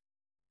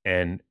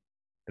 And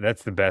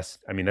that's the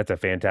best. I mean, that's a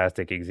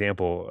fantastic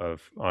example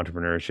of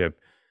entrepreneurship.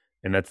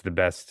 And that's the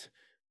best,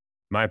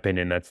 my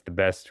opinion, that's the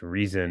best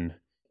reason.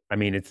 I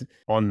mean, it's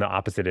on the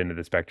opposite end of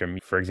the spectrum.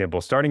 For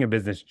example, starting a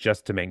business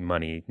just to make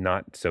money,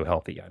 not so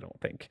healthy, I don't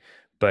think.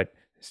 But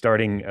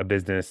starting a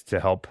business to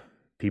help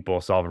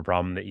people solve a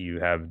problem that you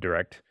have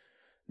direct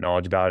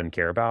knowledge about and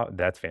care about,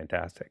 that's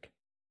fantastic.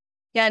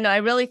 Yeah, no, I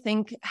really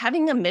think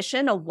having a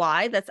mission, a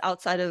why that's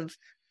outside of,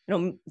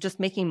 just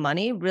making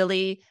money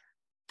really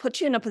puts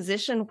you in a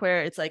position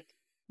where it's like,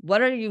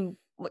 what are you,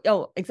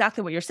 oh,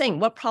 exactly what you're saying.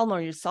 What problem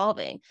are you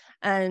solving?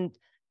 And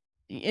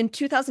in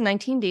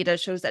 2019 data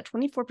shows that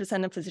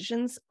 24% of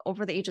physicians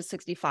over the age of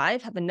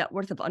 65 have a net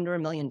worth of under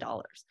 $1 million.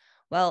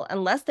 Well,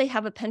 unless they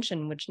have a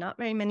pension, which not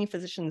very many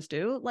physicians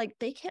do, like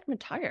they can't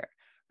retire,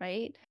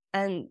 right?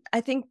 And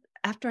I think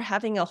after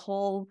having a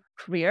whole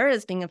career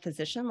as being a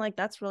physician, like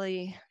that's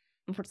really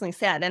unfortunately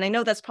sad. And I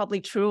know that's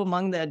probably true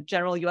among the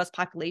general US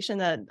population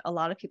that a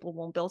lot of people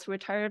won't be able to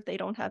retire if they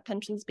don't have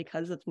pensions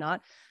because of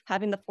not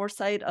having the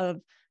foresight of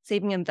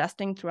saving and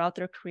investing throughout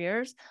their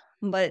careers.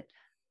 But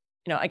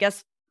I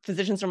guess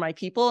physicians are my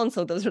people. And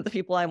so those are the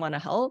people I want to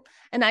help.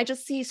 And I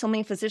just see so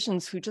many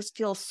physicians who just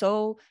feel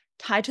so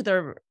tied to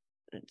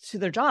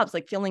their jobs,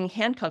 like feeling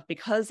handcuffed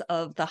because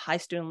of the high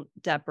student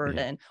debt Yeah.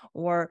 burden,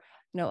 or,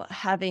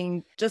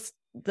 having just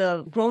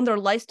grown their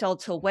lifestyle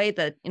to a way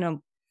that,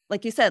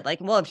 like you said, like,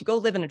 well, if you go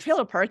live in a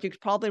trailer park, you could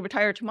probably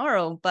retire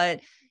tomorrow.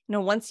 But,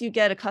 once you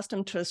get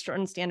accustomed to a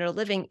certain standard of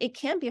living, it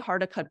can be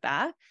hard to cut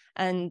back.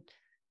 And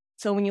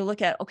so when you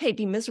look at, okay,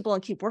 be miserable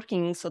and keep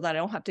working so that I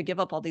don't have to give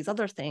up all these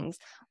other things,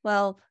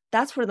 well,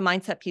 that's where the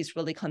mindset piece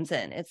really comes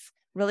in. It's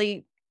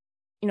really,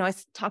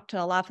 talk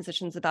to a lot of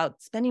physicians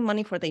about spending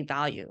money for they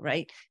value,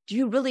 right? Do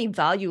you really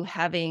value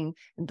having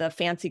the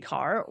fancy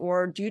car,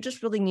 or do you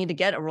just really need to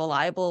get a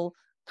reliable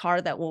car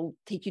that will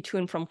take you to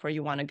and from where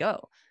you want to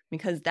go?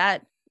 Because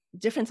that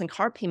difference in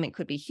car payment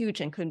could be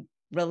huge and could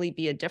really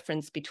be a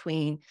difference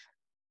between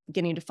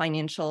getting to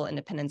financial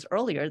independence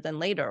earlier than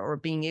later, or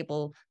being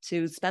able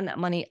to spend that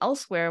money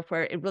elsewhere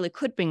where it really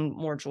could bring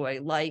more joy,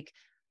 like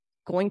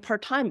going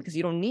part-time because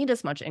you don't need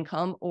as much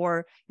income,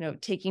 or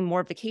taking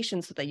more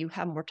vacations so that you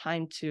have more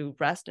time to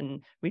rest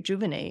and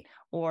rejuvenate,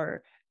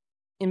 or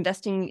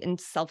investing in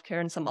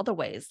self-care in some other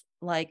ways,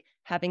 like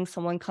having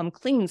someone come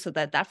clean so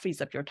that that frees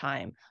up your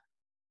time.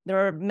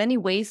 There are many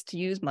ways to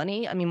use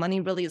money. I mean, money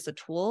really is a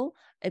tool.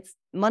 It's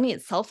money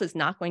itself is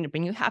not going to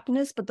bring you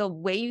happiness, but the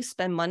way you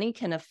spend money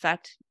can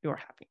affect your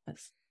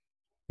happiness.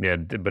 Yeah,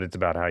 but it's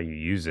about how you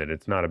use it.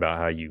 It's not about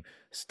how you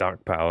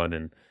stockpile it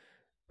in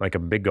like a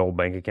big old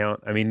bank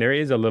account. I mean, there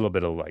is a little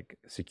bit of like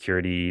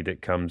security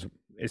that comes,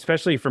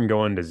 especially from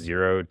going to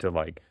zero to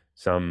like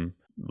some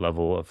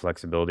level of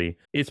flexibility.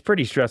 It's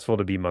pretty stressful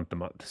to be month to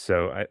month.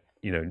 So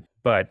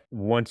but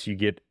once you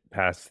get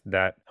past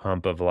that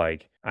hump of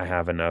like, I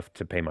have enough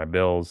to pay my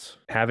bills,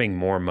 having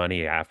more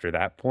money after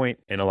that point,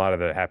 and a lot of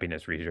the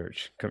happiness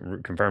research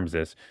confirms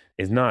this,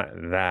 is not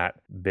that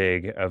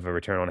big of a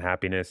return on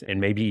happiness,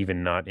 and maybe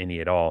even not any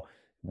at all.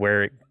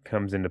 Where it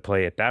comes into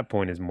play at that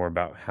point is more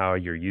about how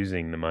you're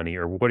using the money,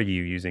 or what are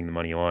you using the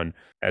money on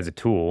as a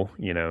tool,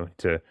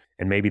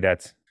 and maybe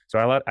that's,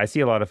 so I see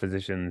a lot of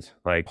physicians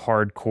like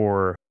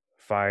hardcore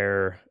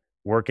fire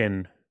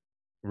working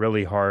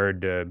really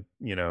hard to,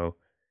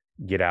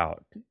 get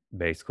out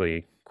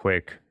basically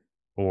quick,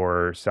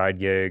 or side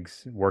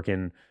gigs,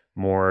 working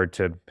more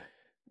to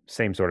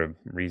same sort of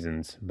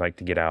reasons, like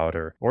to get out,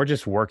 or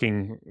just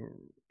working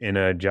in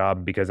a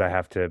job because I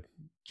have to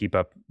keep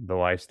up the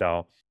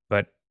lifestyle.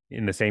 But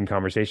in the same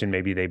conversation,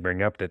 maybe they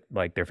bring up that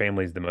like their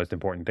family is the most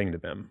important thing to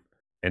them.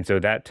 And so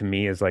that to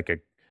me is like a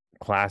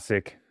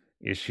classic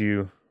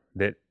issue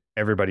that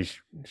everybody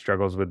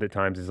struggles with at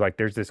times, is like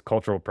there's this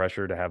cultural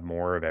pressure to have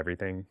more of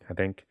everything, I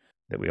think,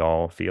 that we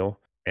all feel.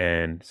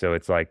 And so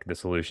it's like the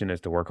solution is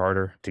to work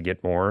harder to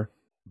get more.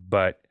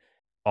 But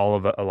a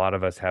lot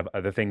of us have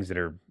other things that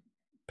are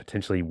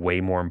potentially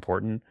way more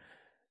important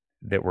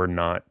that we're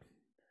not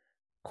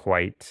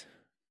quite,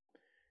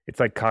 it's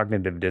like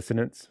cognitive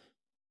dissonance.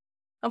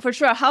 Oh, for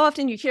sure. How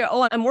often you hear,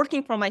 oh, I'm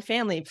working for my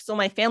family, so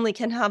my family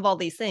can have all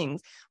these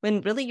things,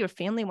 when really your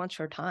family wants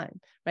your time,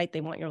 right?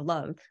 They want your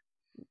love.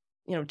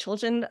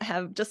 Children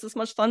have just as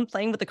much fun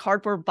playing with the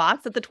cardboard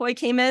box that the toy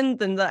came in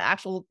than the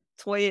actual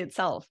toy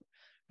itself,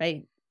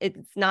 right?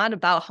 It's not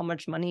about how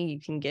much money you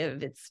can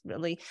give. It's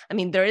really, I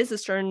mean, there is a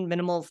certain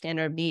minimal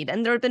standard of need,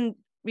 and there have been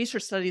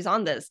research studies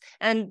on this,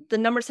 and the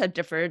numbers have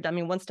differed. I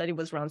mean, one study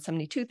was around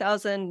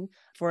 72,000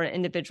 for an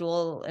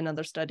individual.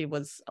 Another study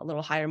was a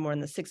little higher, more in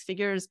the six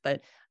figures.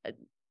 But uh,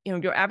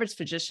 your average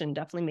physician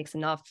definitely makes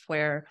enough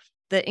where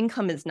the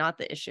income is not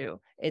the issue.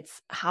 It's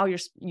how you're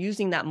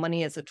using that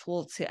money as a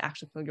tool to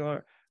actually fill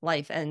your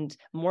life. And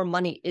more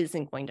money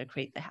isn't going to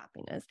create the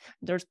happiness.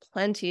 There's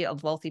plenty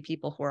of wealthy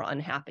people who are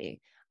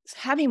unhappy.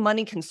 Having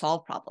money can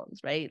solve problems,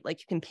 right?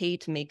 Like you can pay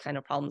to make kind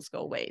of problems go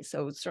away.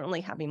 So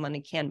certainly having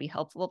money can be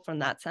helpful from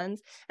that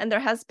sense. And there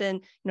has been,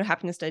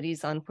 happiness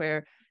studies on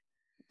where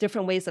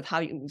different ways of how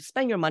you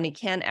spend your money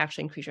can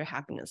actually increase your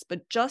happiness.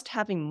 But just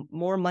having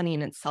more money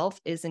in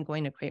itself isn't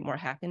going to create more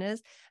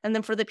happiness. And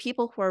then for the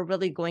people who are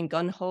really going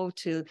gun ho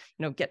to,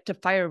 get to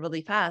fire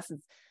really fast,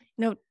 it's,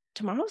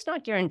 tomorrow's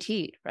not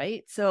guaranteed,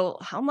 right? So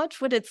how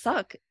much would it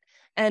suck?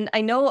 And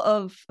I know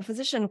of a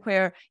physician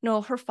where,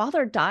 her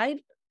father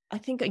died, I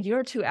think a year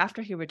or two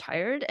after he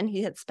retired, and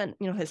he had spent,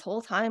 his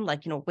whole time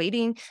like,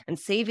 waiting and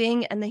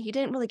saving, and then he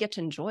didn't really get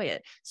to enjoy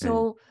it. Mm,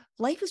 So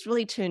life is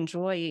really to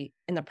enjoy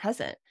in the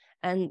present.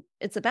 And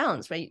it's a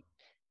balance, right?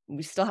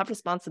 We still have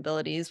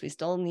responsibilities. We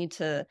still need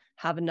to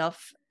have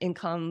enough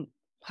income,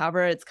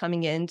 however it's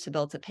coming in, to be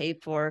able to pay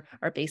for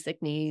our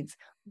basic needs.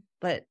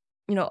 But,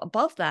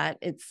 above that,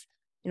 it's,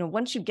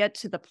 once you get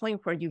to the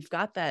point where you've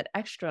got that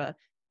extra,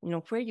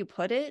 where you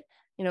put it,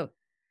 you know,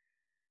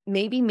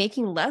 maybe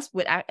making less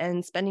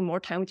and spending more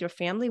time with your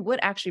family would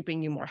actually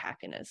bring you more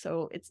happiness.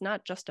 So it's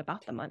not just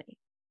about the money.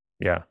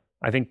 yeah.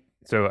 I think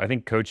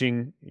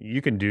coaching,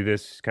 you can do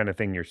this kind of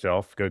thing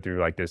yourself, go through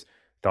like this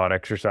thought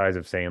exercise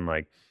of saying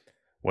like,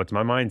 what's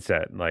my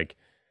mindset? Like,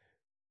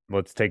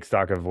 let's take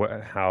stock of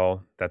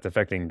how that's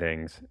affecting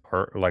things,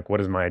 or like, what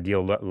does my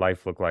ideal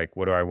life look like?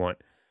 What do I want?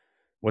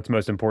 What's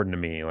most important to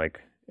me? Like,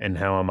 and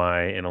how am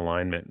I in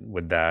alignment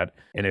with that?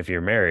 And if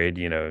you're married,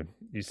 your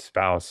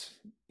spouse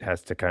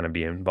has to kind of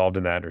be involved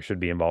in that, or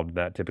should be involved in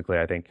that typically,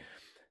 I think.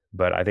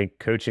 But I think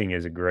coaching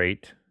is a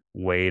great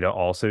way to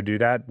also do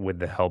that with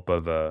the help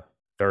of a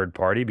third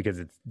party,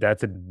 because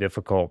that's a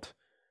difficult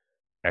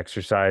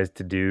exercise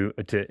to do,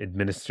 to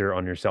administer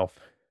on yourself,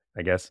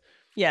 I guess.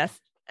 Yes,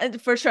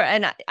 and for sure.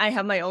 And I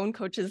have my own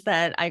coaches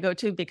that I go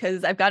to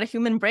because I've got a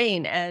human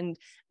brain. And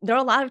there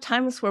are a lot of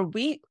times where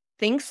we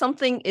think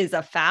something is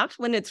a fact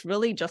when it's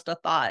really just a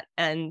thought.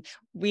 And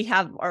we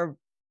are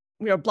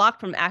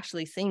blocked from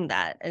actually seeing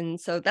that. And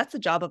so that's the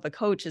job of a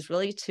coach, is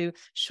really to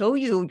show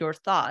you your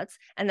thoughts,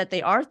 and that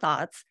they are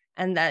thoughts,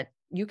 and that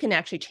you can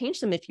actually change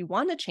them if you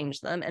want to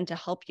change them, and to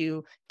help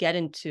you get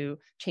into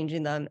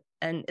changing them.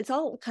 And it's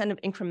all kind of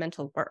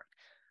incremental work,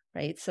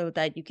 right? So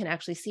that you can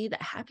actually see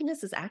that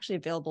happiness is actually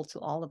available to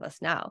all of us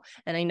now.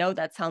 And I know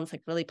that sounds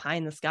like really pie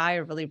in the sky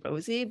or really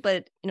rosy,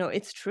 but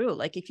it's true.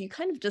 Like if you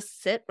kind of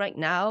just sit right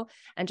now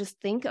and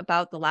just think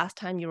about the last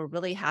time you were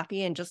really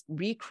happy, and just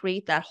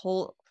recreate that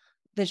whole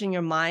vision in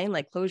your mind,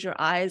 like close your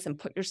eyes and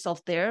put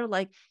yourself there,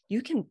 like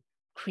you can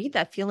create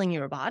that feeling in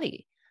your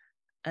body.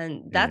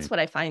 And Mm, that's what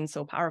I find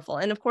so powerful.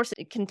 And of course,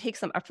 it can take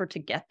some effort to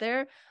get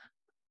there.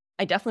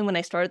 I definitely, when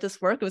I started this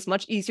work, it was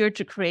much easier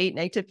to create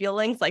negative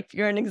feelings like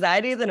fear and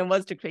anxiety than it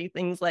was to create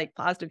things like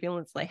positive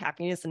feelings like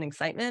happiness and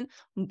excitement.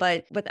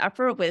 But with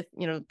effort, with,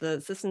 the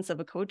assistance of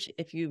a coach,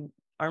 if you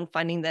aren't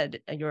finding that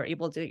you're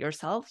able to do it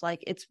yourself,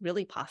 like it's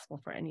really possible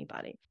for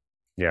anybody.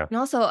 yeah. And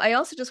also, I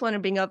also just want to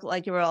bring up,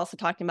 like you were also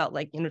talking about,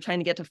 like, trying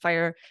to get to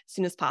fire as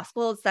soon as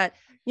possible. It's that,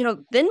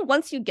 then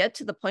once you get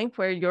to the point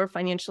where you're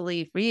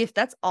financially free, if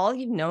that's all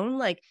you've known,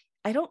 like,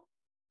 I don't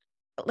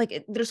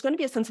there's going to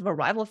be a sense of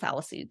arrival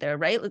fallacy there,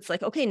 right? It's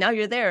like, okay, now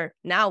you're there.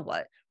 Now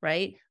what?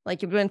 Right?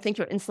 Like you're going to think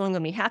you're instantly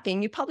going to be happy,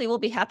 and you probably will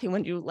be happy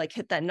when you like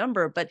hit that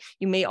number, but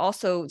you may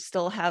also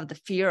still have the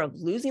fear of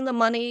losing the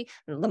money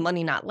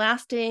not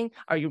lasting.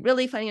 Are you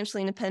really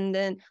financially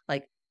independent?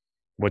 Like,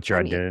 What's your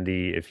I mean,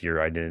 identity if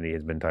your identity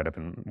has been tied up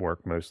in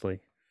work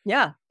mostly?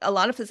 yeah, a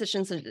lot of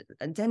physicians'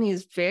 identity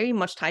is very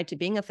much tied to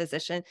being a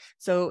physician.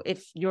 So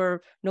if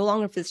you're no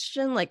longer a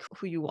physician, like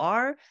who you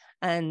are,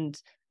 and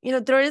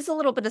there is a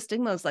little bit of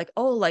stigma. It's like,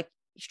 oh, like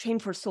you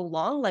trained for so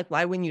long, like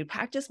why wouldn't you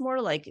practice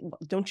more? Like,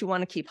 don't you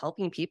want to keep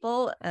helping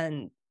people?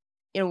 And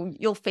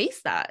you'll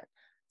face that.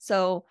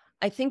 So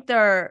I think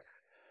there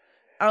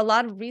are a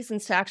lot of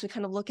reasons to actually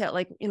kind of look at,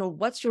 like,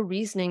 what's your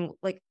reasoning?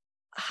 Like,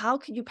 how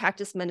could you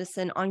practice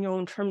medicine on your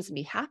own terms and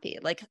be happy?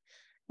 Like,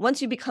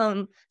 once you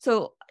become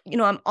so,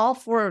 I'm all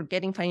for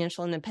getting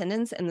financial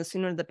independence, and the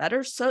sooner the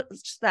better, so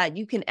that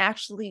you can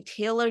actually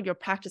tailor your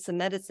practice of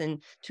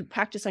medicine to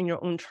practice on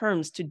your own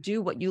terms, to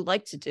do what you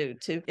like to do,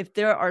 to if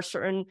there are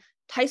certain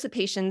types of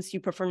patients you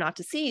prefer not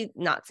to see,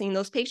 not seeing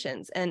those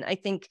patients. And I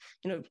think,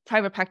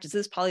 private practice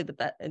is probably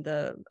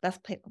the best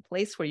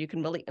place where you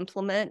can really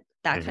implement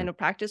that Hmm. kind of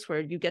practice,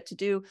 where you get to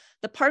do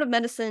the part of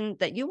medicine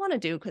that you want to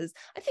do. Because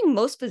I think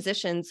most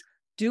physicians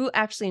do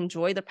actually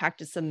enjoy the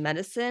practice of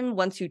medicine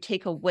once you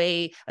take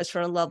away a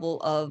certain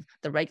level of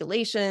the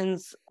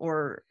regulations,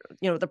 or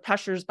the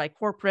pressures by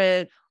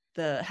corporate,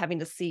 the having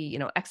to see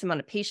x amount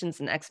of patients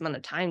in x amount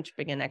of time to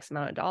bring in x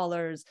amount of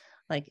dollars.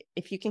 Like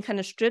if you can kind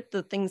of strip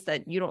the things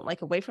that you don't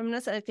like away from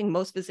this, I think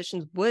most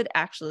physicians would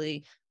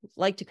actually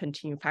like to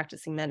continue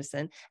practicing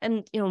medicine.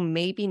 And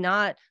maybe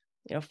not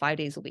 5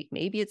 days a week,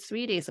 maybe it's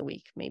 3 days a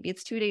week, maybe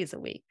it's 2 days a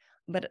week,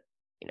 but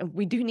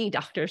we do need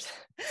doctors.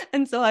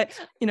 And so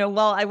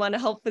while I want to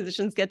help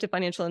physicians get to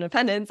financial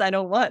independence, I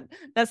don't want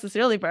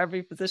necessarily for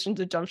every physician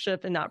to jump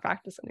ship and not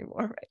practice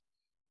anymore, right?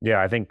 Yeah,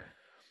 I think,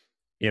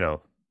 you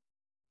know,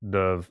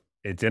 the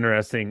it's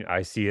interesting.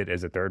 I see it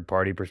as a third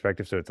party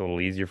perspective, so it's a little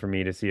easier for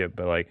me to see it.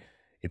 But like,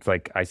 it's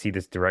like I see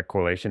this direct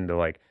correlation to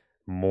like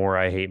more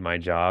I hate my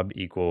job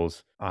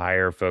equals a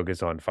higher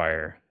focus on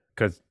fire,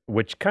 because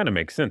which kind of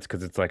makes sense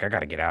because it's like I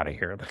got to get out of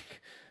here.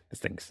 Like this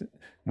thing's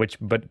which,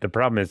 but the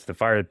problem is the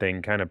fire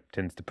thing kind of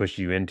tends to push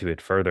you into it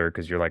further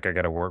because you're like I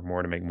got to work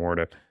more to make more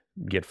to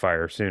get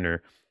fire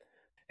sooner,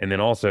 and then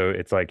also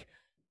it's like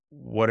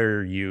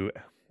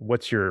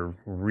what's your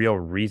real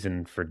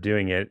reason for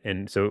doing it?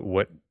 And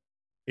so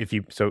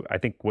I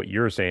think what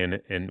you're saying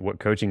and what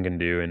coaching can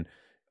do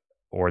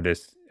or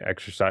this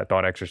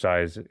thought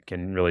exercise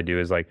can really do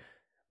is like,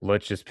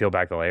 let's just peel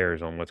back the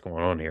layers on what's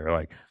going on here.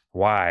 Like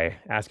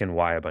asking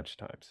why a bunch of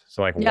times.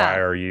 So like, Yeah.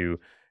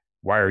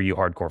 why are you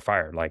hardcore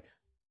fired? Like,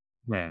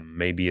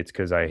 maybe it's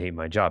because I hate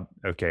my job.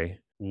 Okay.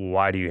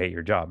 Why do you hate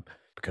your job?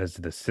 Because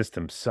the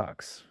system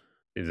sucks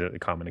is a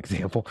common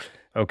example.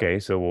 Okay.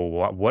 So,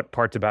 well, what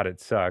parts about it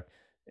suck?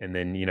 And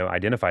then,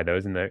 identify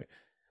those. And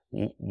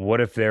what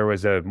if there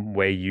was a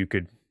way you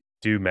could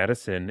do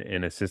medicine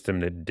in a system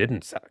that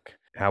didn't suck?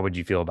 How would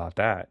you feel about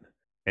that?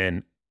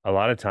 And a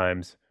lot of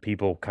times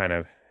people kind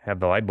of have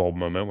the light bulb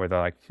moment where they're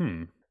like,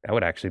 that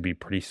would actually be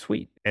pretty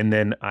sweet. And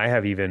then I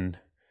have even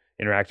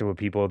interacted with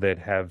people that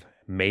have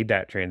made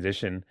that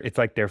transition. It's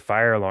like their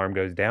fire alarm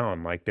goes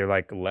down, like they're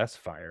like less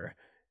fire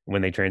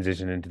when they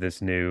transition into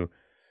this new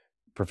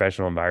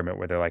professional environment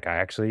where they're like, I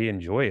actually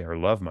enjoy or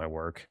love my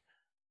work.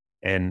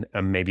 And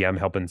maybe I'm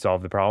helping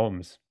solve the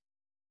problems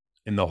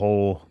in the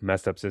whole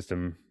messed up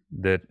system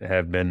that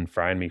have been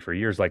frying me for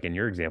years. Like in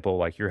your example,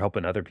 like you're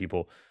helping other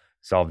people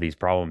solve these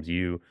problems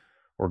you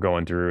were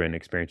going through and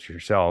experience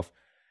yourself.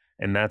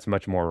 And that's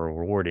much more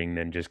rewarding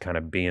than just kind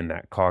of being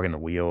that cog in the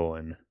wheel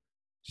and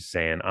just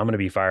saying, I'm going to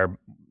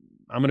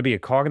be a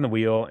cog in the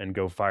wheel and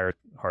go fire as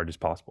hard as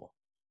possible.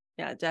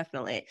 Yeah,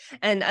 definitely.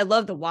 And I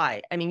love the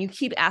why. I mean, you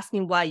keep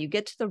asking why, you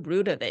get to the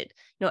root of it.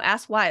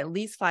 Ask why at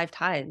least 5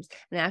 times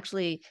and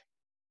actually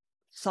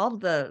solve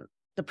the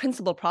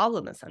principal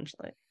problem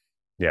essentially.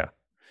 Yeah.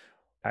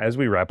 As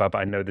we wrap up,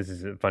 I know this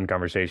is a fun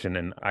conversation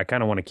and I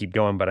kind of want to keep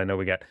going, but I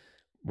know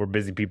we're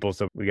busy people,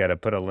 so we got to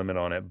put a limit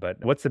on it.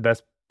 But what's the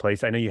best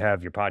place? I know you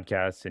have your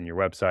podcasts and your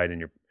website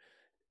and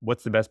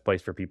what's the best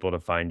place for people to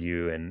find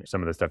you and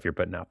some of the stuff you're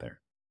putting out there?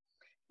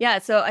 Yeah,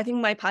 so I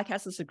think my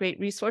podcast is a great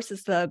resource.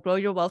 It's the Grow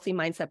Your Wealthy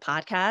Mindset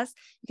podcast.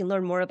 You can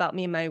learn more about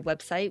me on my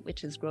website,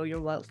 which is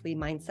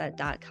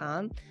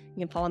growyourwealthymindset.com. You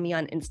can follow me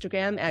on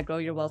Instagram at Grow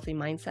Your Wealthy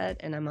Mindset,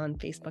 and I'm on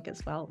Facebook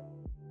as well.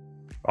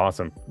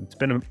 Awesome. It's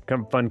been a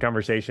fun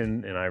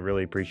conversation, and I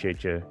really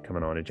appreciate you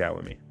coming on and chat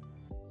with me.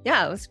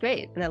 Yeah, it was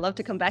great. And I'd love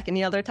to come back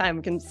any other time.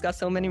 We can discuss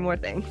so many more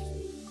things.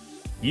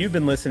 You've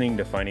been listening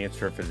to Finance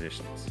for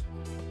Physicians.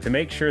 To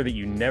make sure that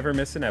you never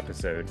miss an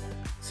episode,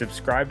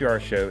 subscribe to our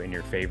show in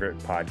your favorite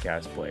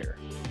podcast player.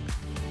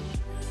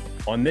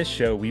 On this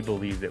show, we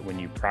believe that when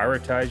you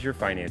prioritize your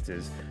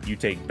finances, you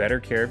take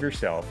better care of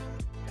yourself,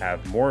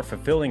 have more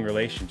fulfilling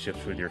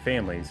relationships with your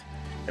families,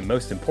 and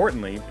most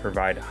importantly,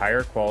 provide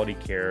higher quality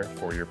care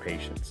for your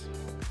patients.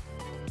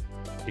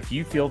 If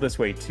you feel this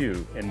way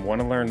too and want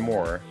to learn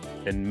more,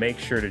 then make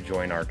sure to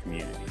join our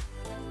community.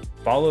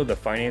 Follow the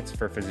Finance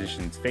for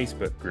Physicians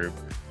Facebook group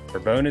for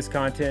bonus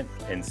content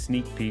and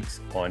sneak peeks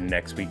on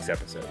next week's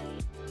episode.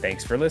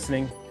 Thanks for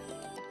listening.